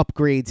add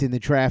upgrades in the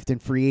draft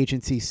and free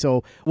agency.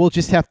 So we'll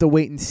just have to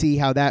wait and see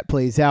how that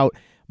plays out.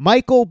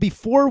 Michael,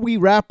 before we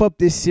wrap up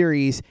this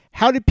series,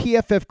 how did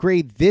PFF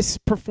grade this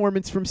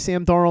performance from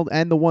Sam Darnold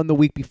and the one the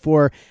week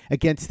before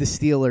against the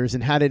Steelers,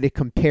 and how did it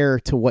compare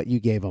to what you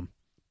gave him?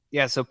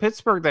 Yeah, so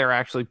Pittsburgh, they're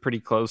actually pretty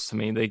close to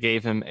me. They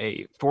gave him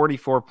a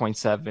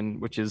 44.7,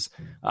 which is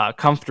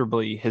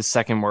comfortably his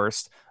second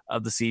worst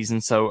of the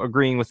season. So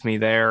agreeing with me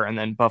there. And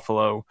then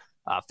Buffalo,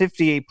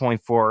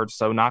 58.4.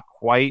 So not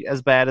quite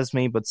as bad as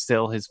me, but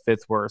still his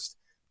 5th worst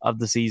of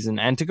the season.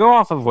 And to go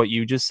off of what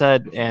you just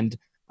said, and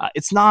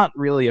it's not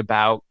really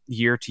about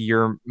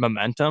year-to-year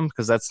momentum,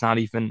 because that's not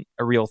even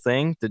a real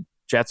thing. The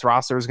Jets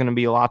roster is going to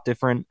be a lot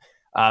different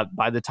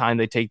by the time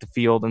they take the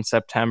field in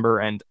September,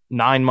 and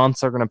 9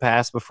 months are going to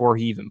pass before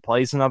he even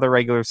plays another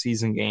regular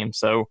season game.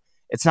 So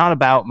it's not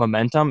about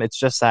momentum. It's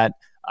just that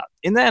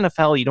in the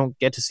NFL, you don't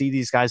get to see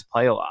these guys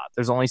play a lot.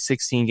 There's only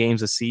 16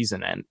 games a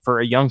season. And for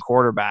a young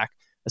quarterback,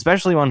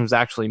 especially one who's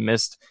actually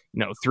missed,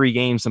 3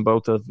 games in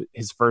both of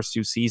his first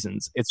 2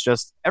 seasons, it's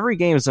just every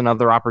game is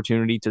another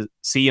opportunity to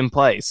see him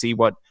play, see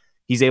what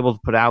he's able to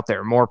put out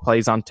there, more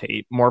plays on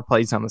tape, more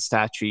plays on the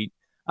stat sheet.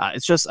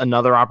 It's just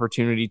another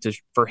opportunity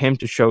for him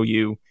to show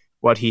you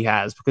what he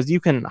has, because you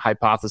can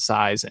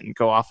hypothesize and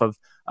go off of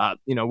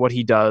what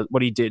he does,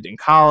 what he did in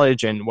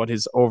college, and what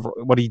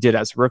he did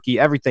as a rookie,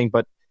 everything.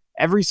 But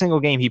every single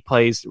game he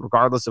plays,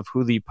 regardless of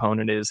who the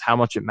opponent is, how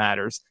much it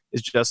matters,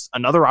 is just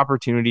another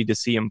opportunity to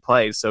see him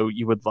play. So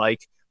you would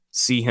like to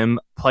see him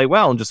play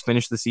well and just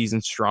finish the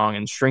season strong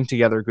and string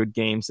together good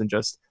games and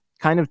just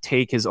kind of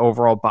take his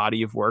overall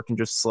body of work and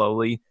just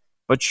slowly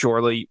but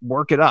surely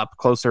work it up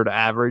closer to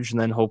average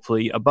and then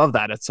hopefully above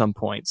that at some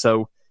point.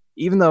 So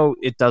even though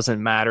it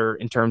doesn't matter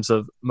in terms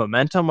of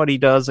momentum, what he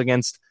does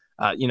against,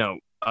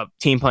 a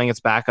team playing its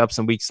backups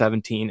in week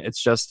 17,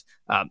 it's just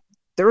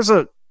there's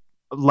a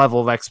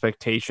level of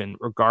expectation,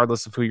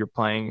 regardless of who you're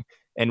playing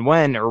and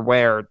when or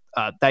where,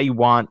 that you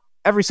want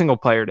every single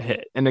player to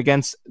hit. And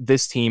against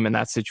this team in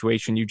that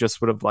situation, you just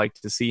would have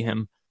liked to see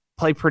him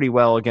play pretty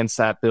well against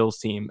that Bills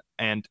team.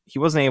 And he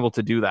wasn't able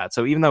to do that.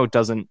 So even though it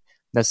doesn't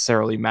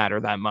necessarily matter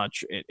that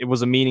much, it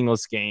was a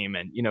meaningless game,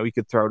 and he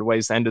could throw it away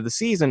at the end of the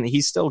season,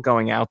 he's still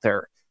going out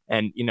there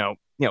and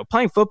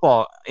playing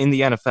football in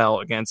the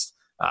NFL against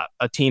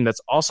a team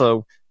that's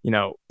also,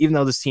 even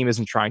though this team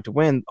isn't trying to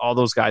win, all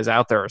those guys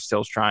out there are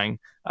still trying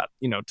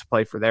to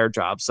play for their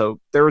job. So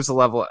there is a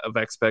level of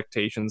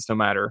expectations no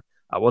matter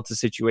what the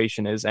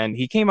situation is, and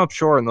he came up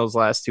short in those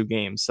last 2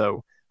 games.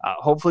 So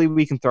hopefully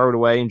we can throw it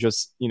away and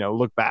just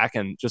look back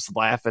and just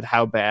laugh at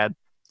how bad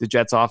the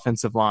Jets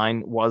offensive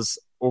line was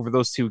over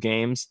those 2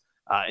 games,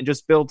 and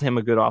just build him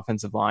a good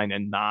offensive line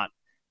and not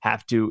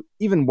have to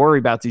even worry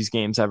about these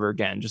games ever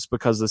again, just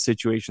because the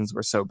situations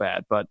were so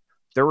bad. But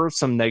there were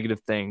some negative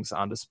things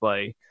on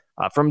display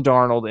from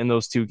Darnold in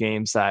those 2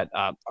 games that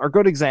are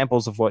good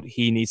examples of what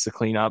he needs to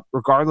clean up,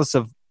 regardless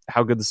of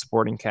how good the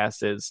supporting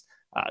cast is,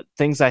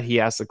 things that he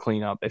has to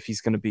clean up if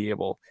he's going to be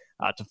able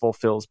to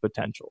fulfill his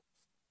potential.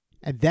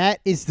 And that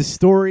is the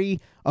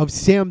story of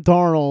Sam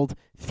Darnold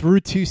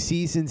through 2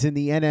 seasons in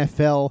the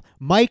NFL.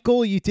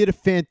 Michael, you did a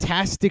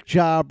fantastic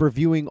job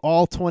reviewing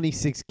all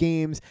 26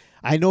 games.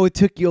 I know it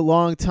took you a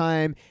long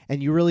time,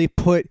 and you really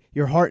put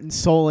your heart and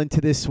soul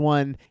into this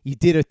one. You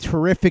did a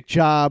terrific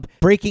job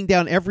breaking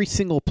down every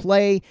single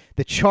play,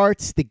 the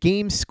charts, the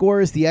game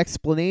scores, the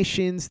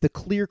explanations, the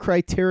clear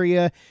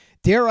criteria.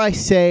 Dare I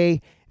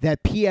say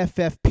that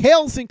PFF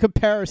pales in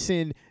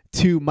comparison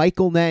to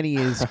Michael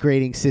Nania's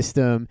grading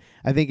system.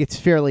 I think it's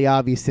fairly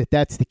obvious that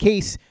that's the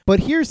case.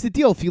 But here's the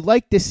deal. If you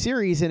like this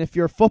series, and if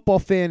you're a football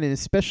fan, and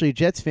especially a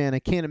Jets fan, I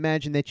can't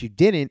imagine that you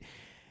didn't,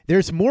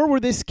 there's more where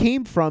this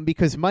came from,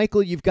 because,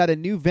 Michael, you've got a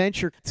new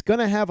venture. It's going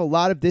to have a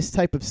lot of this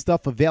type of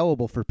stuff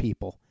available for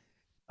people.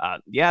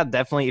 Yeah,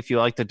 definitely. If you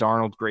like the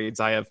Darnold grades,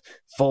 I have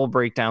full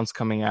breakdowns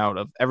coming out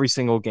of every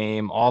single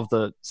game, all of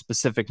the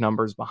specific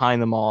numbers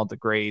behind them all, the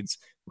grades,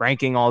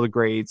 ranking all the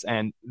grades,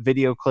 and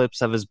video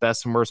clips of his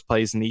best and worst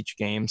plays in each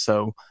game.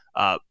 So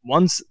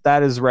once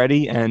that is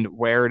ready and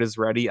where it is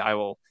ready, I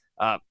will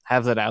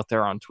have that out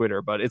there on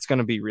Twitter, but it's going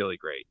to be really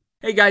great.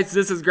 Hey guys,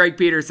 this is Greg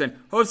Peterson,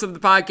 host of the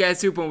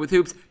podcast Hoopin' with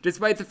Hoops.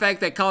 Despite the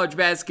fact that college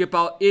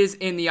basketball is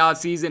in the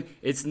offseason,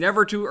 it's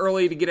never too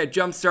early to get a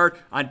jump start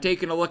on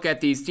taking a look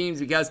at these teams,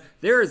 because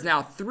there is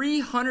now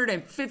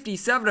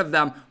 357 of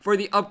them for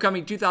the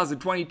upcoming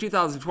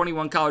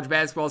 2020-2021 college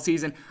basketball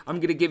season. I'm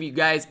going to give you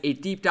guys a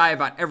deep dive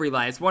on every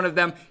last one of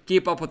them,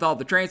 keep up with all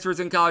the transfers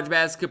in college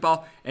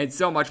basketball, and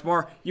so much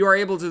more. You are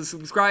able to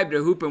subscribe to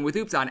Hoopin' with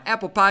Hoops on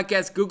Apple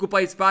Podcasts, Google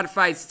Play,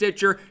 Spotify,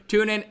 Stitcher,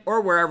 TuneIn, or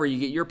wherever you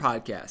get your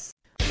podcasts.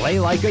 Play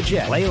like a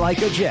Jet. Play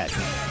like a Jet.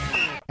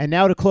 And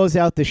now to close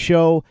out the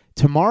show,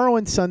 tomorrow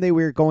and Sunday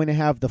we're going to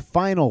have the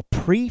final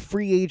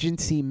pre-free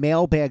agency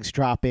mailbags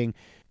dropping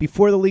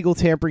before the legal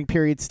tampering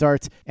period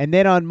starts. And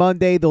then on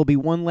Monday, there'll be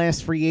one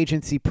last free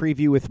agency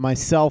preview with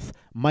myself,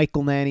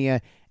 Michael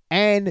Nania,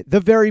 and the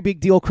very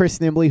big deal, Chris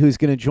Nimbley, who's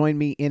going to join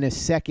me in a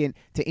second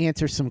to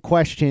answer some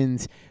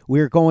questions.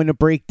 We're going to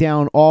break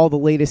down all the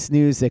latest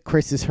news that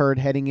Chris has heard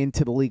heading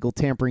into the legal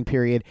tampering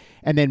period.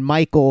 And then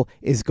Michael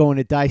is going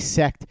to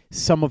dissect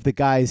some of the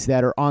guys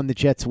that are on the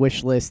Jets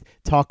wish list,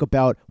 talk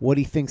about what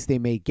he thinks they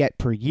may get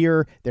per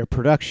year, their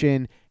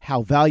production,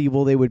 how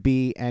valuable they would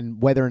be,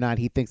 and whether or not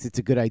he thinks it's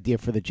a good idea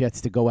for the Jets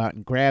to go out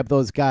and grab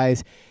those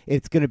guys.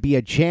 It's going to be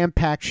a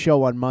jam-packed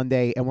show on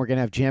Monday, and we're going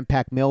to have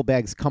jam-packed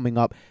mailbags coming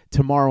up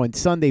tomorrow and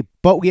Sunday.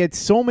 But we had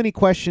so many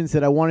questions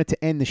that I wanted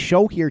to end the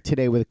show here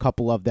today with a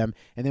couple of them,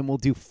 and then we'll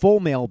do full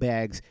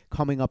mailbags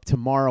coming up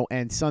tomorrow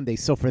and Sunday.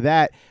 So for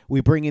that, we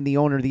bring in the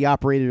owner, the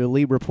operator, the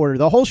lead reporter,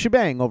 the whole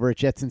shebang over at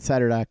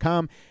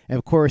jetsinsider.com. And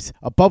of course,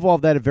 above all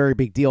of that, a very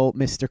big deal,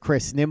 Mr.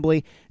 Chris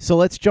Nimbley. So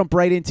let's jump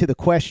right into the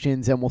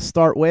questions, and we'll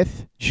start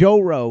with Joe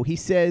Rowe. He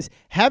says,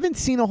 haven't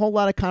seen a whole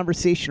lot of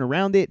conversation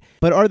around it,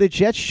 but are the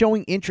Jets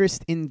showing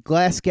interest in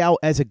Glasgow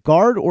as a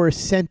guard or a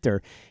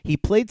center? He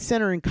played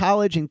center in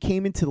college and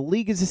came into the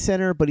league as a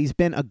center, but he's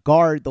been a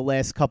guard the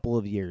last couple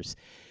of years.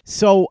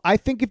 So I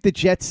think if the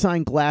Jets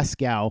sign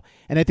Glasgow,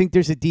 and I think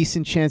there's a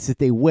decent chance that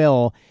they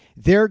will,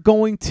 they're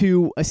going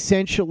to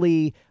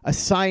essentially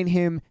assign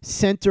him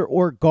center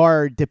or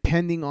guard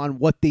depending on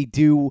what they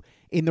do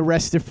in the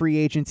rest of free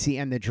agency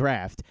and the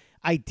draft.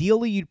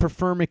 Ideally, you'd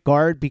prefer him at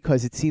guard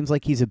because it seems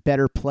like he's a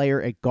better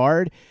player at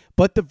guard,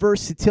 but the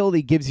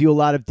versatility gives you a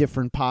lot of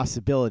different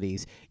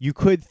possibilities. You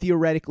could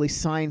theoretically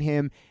sign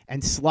him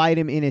and slide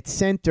him in at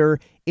center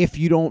if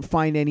you don't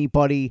find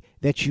anybody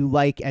that you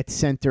like at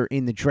center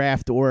in the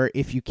draft, or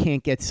if you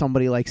can't get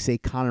somebody like, say,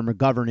 Connor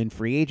McGovern in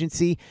free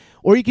agency.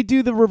 Or you could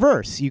do the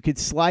reverse. You could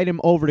slide him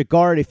over to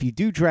guard if you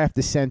do draft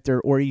a center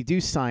or you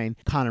do sign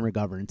Connor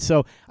McGovern.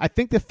 So I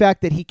think the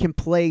fact that he can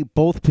play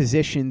both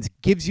positions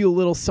gives you a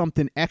little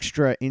something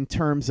extra in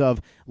terms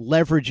of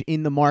leverage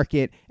in the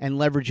market and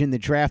leverage in the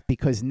draft,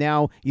 because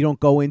now you don't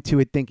go into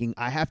it thinking,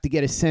 I have to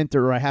get a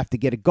center or I have to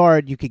get a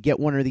guard. You could get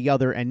one or the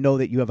other and know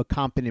that you have a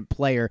competent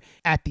player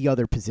at the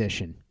other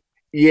position.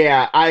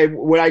 Yeah,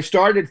 when I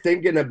started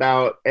thinking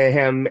about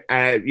him,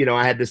 I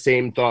had the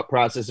same thought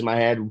process in my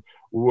head.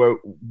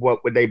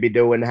 What would they be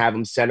doing? Have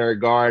him center or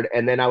guard?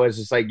 And then I was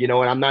just like, you know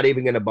what? I'm not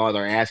even going to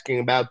bother asking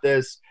about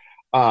this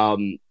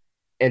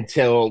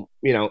until,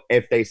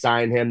 if they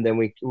sign him, then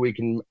we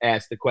can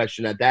ask the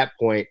question at that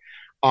point.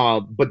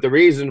 But the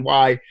reason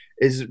why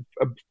is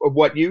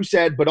what you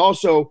said, but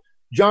also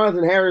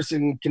Jonathan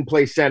Harrison can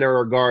play center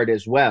or guard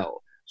as well.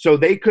 So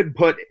they could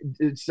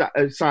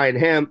sign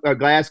him,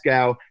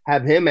 Glasgow,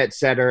 have him at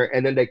center,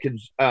 and then they could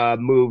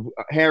move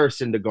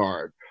Harrison to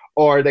guard.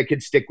 Or they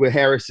could stick with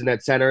Harrison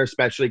at center,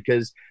 especially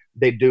because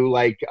they do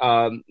like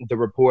the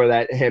rapport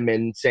that him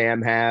and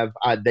Sam have.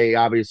 They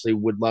obviously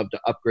would love to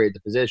upgrade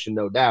the position,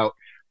 no doubt.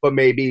 But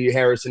maybe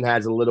Harrison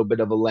has a little bit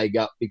of a leg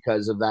up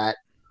because of that.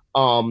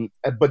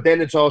 But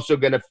then it's also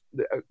going to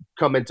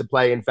come into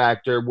play and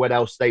factor what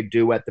else they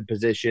do at the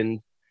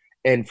position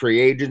in free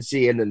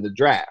agency and in the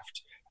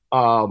draft.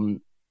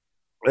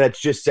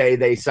 Let's just say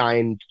they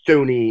sign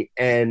Thuney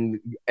and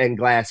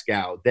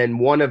Glasgow. Then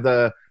one of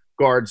the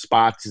guard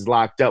spots is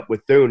locked up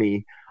with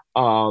Thuney.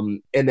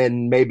 And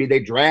then maybe they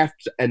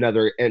draft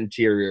another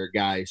interior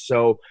guy.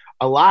 So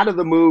a lot of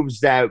the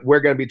moves that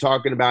we're going to be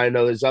talking about, I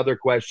know there's other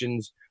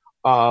questions,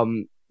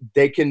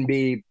 they can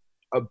be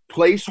a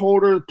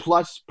placeholder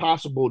plus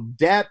possible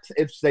depth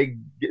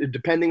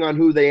depending on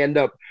who they end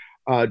up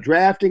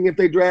drafting. If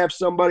they draft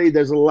somebody,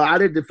 there's a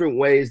lot of different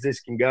ways this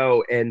can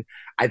go. And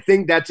I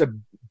think that's a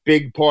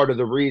big part of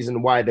the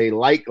reason why they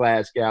like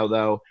Glasgow,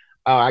 though.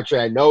 Actually,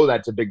 I know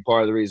that's a big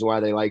part of the reason why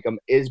they like him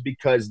is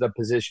because the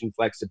position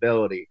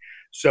flexibility.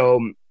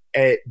 So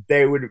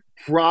they would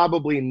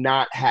probably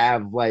not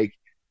have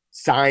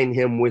sign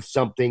him with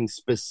something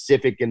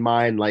specific in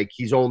mind, like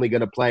he's only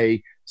going to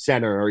play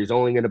center or he's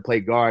only going to play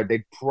guard.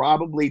 They'd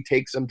probably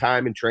take some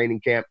time in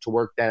training camp to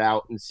work that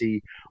out and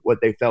see what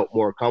they felt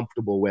more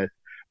comfortable with.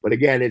 But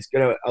again,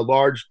 a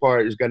large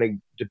part is going to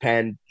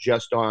depend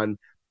just on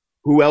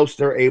who else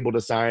they're able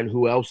to sign,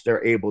 who else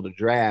they're able to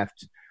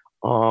draft.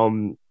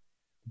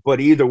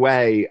 But either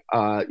way,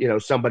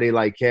 somebody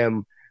like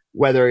him,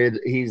 whether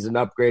he's an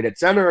upgrade at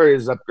center or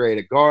he's an upgrade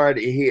at guard,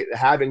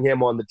 having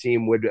him on the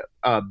team would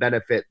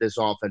benefit this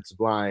offensive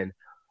line.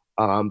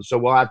 So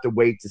we'll have to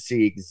wait to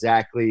see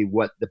exactly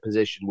what the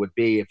position would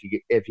be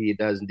if he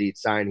does indeed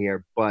sign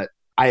here. But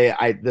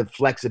the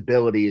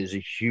flexibility is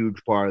a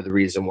huge part of the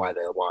reason why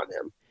they want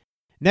him.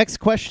 Next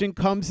question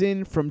comes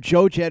in from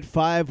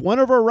JoeJet5, one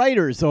of our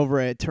writers over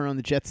at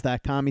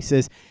TurnOnTheJets.com. He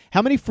says,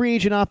 how many free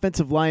agent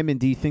offensive linemen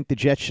do you think the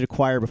Jets should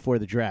acquire before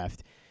the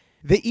draft?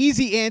 The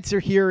easy answer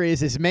here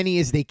is as many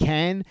as they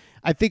can.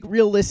 I think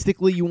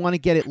realistically you want to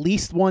get at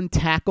least one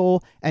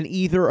tackle and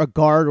either a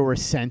guard or a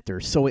center.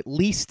 So at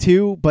least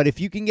two, but if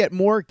you can get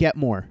more, get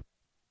more.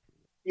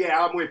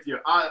 Yeah, I'm with you.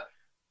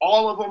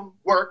 All of them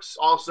works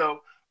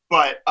also,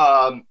 but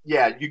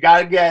you got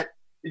to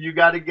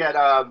get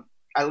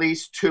at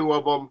least two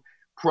of them,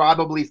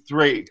 probably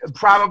three.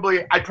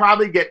 I'd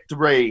probably get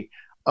three,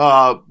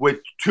 with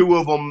two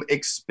of them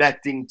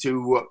expecting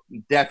to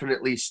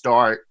definitely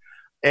start,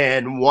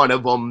 and one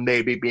of them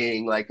maybe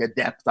being like a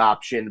depth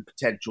option,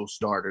 potential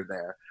starter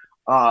there.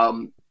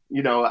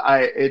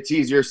 It's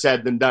easier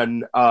said than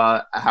done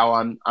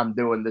how I'm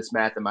doing this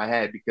math in my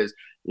head because,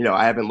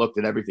 I haven't looked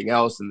at everything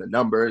else and the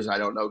numbers. I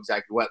don't know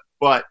exactly what,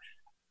 but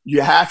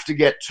you have to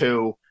get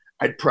two.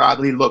 I'd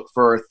probably look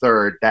for a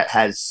third that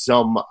has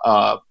some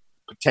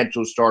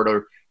potential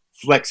starter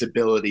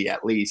flexibility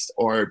at least,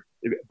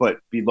 but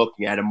be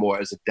looking at him more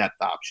as a depth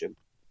option.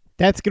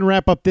 That's going to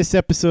wrap up this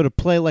episode of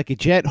Play Like a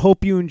Jet.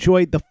 Hope you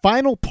enjoyed the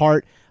final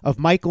part of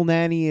Michael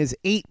Nania's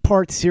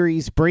 8-part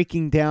series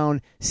breaking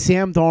down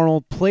Sam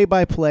Darnold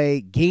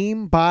play-by-play,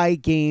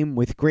 game-by-game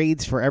with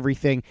grades for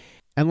everything.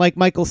 And like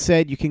Michael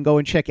said, you can go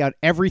and check out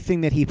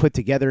everything that he put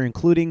together,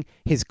 including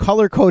his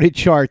color-coded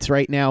charts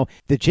right now.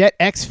 The Jet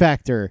X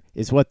Factor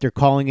is what they're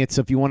calling it.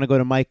 So if you want to go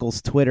to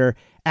Michael's Twitter,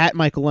 at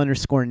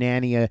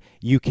Michael_Nania,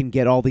 you can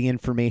get all the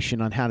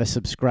information on how to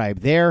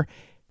subscribe there.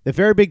 The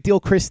very big deal,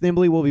 Chris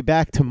Nimbley, will be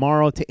back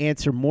tomorrow to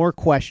answer more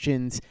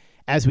questions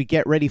as we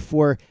get ready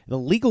for the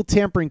legal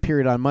tampering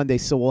period on Monday.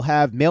 So we'll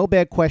have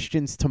mailbag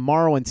questions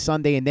tomorrow and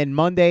Sunday, and then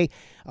Monday,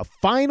 a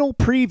final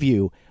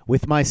preview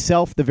with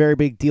myself, the very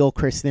big deal,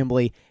 Chris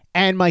Nimbley,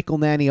 and Michael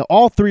Nania,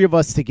 all three of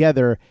us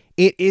together.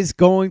 It is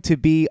going to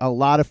be a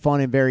lot of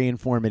fun and very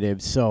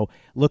informative, so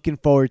looking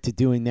forward to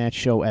doing that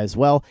show as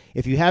well.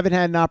 If you haven't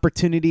had an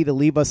opportunity to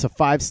leave us a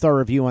 5-star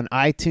review on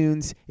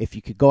iTunes, if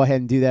you could go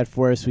ahead and do that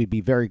for us, we'd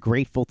be very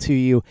grateful to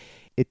you.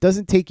 It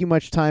doesn't take you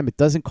much time. It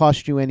doesn't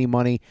cost you any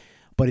money,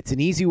 but it's an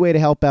easy way to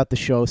help out the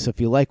show. So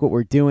if you like what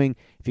we're doing,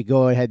 if you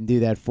go ahead and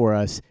do that for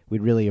us,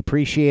 we'd really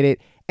appreciate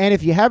it. And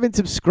if you haven't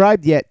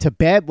subscribed yet to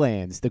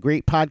Badlands, the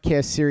great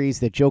podcast series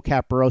that Joe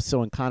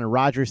Caporoso and Connor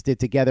Rogers did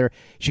together,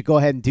 you should go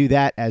ahead and do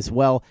that as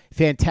well.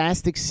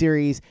 Fantastic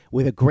series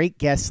with a great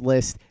guest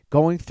list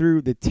going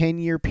through the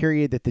 10-year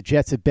period that the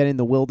Jets have been in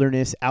the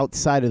wilderness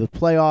outside of the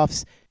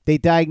playoffs. They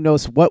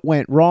diagnose what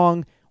went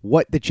wrong,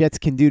 what the Jets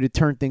can do to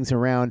turn things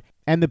around,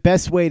 and the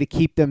best way to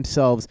keep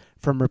themselves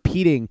from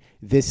repeating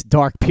this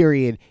dark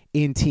period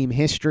in team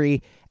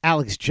history.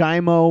 Alex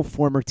Jaimo,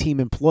 former team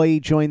employee,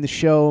 joined the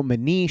show.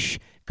 Manish,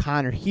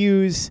 Connor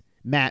Hughes,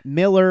 Matt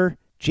Miller,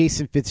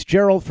 Jason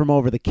Fitzgerald from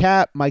Over the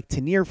Cap, Mike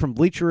Tanier from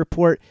Bleacher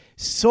Report.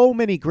 So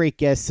many great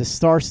guests, a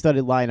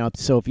star-studded lineup.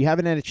 So if you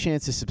haven't had a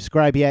chance to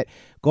subscribe yet,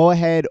 go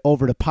ahead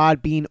over to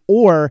Podbean,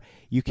 or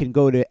you can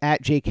go to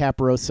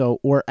 @JCaporoso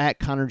or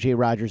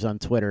 @ConnorJRogers on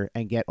Twitter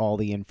and get all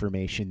the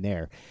information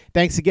there.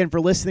 Thanks again for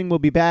listening. We'll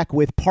be back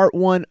with part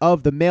 1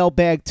 of the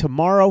mailbag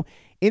tomorrow.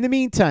 In the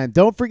meantime,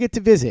 don't forget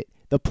to visit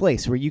the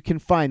place where you can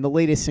find the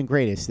latest and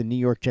greatest in New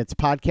York Jets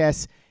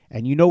podcasts.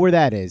 And you know where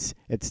that is.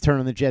 It's Turn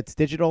on the Jets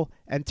Digital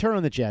and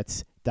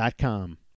TurnOnTheJets.com.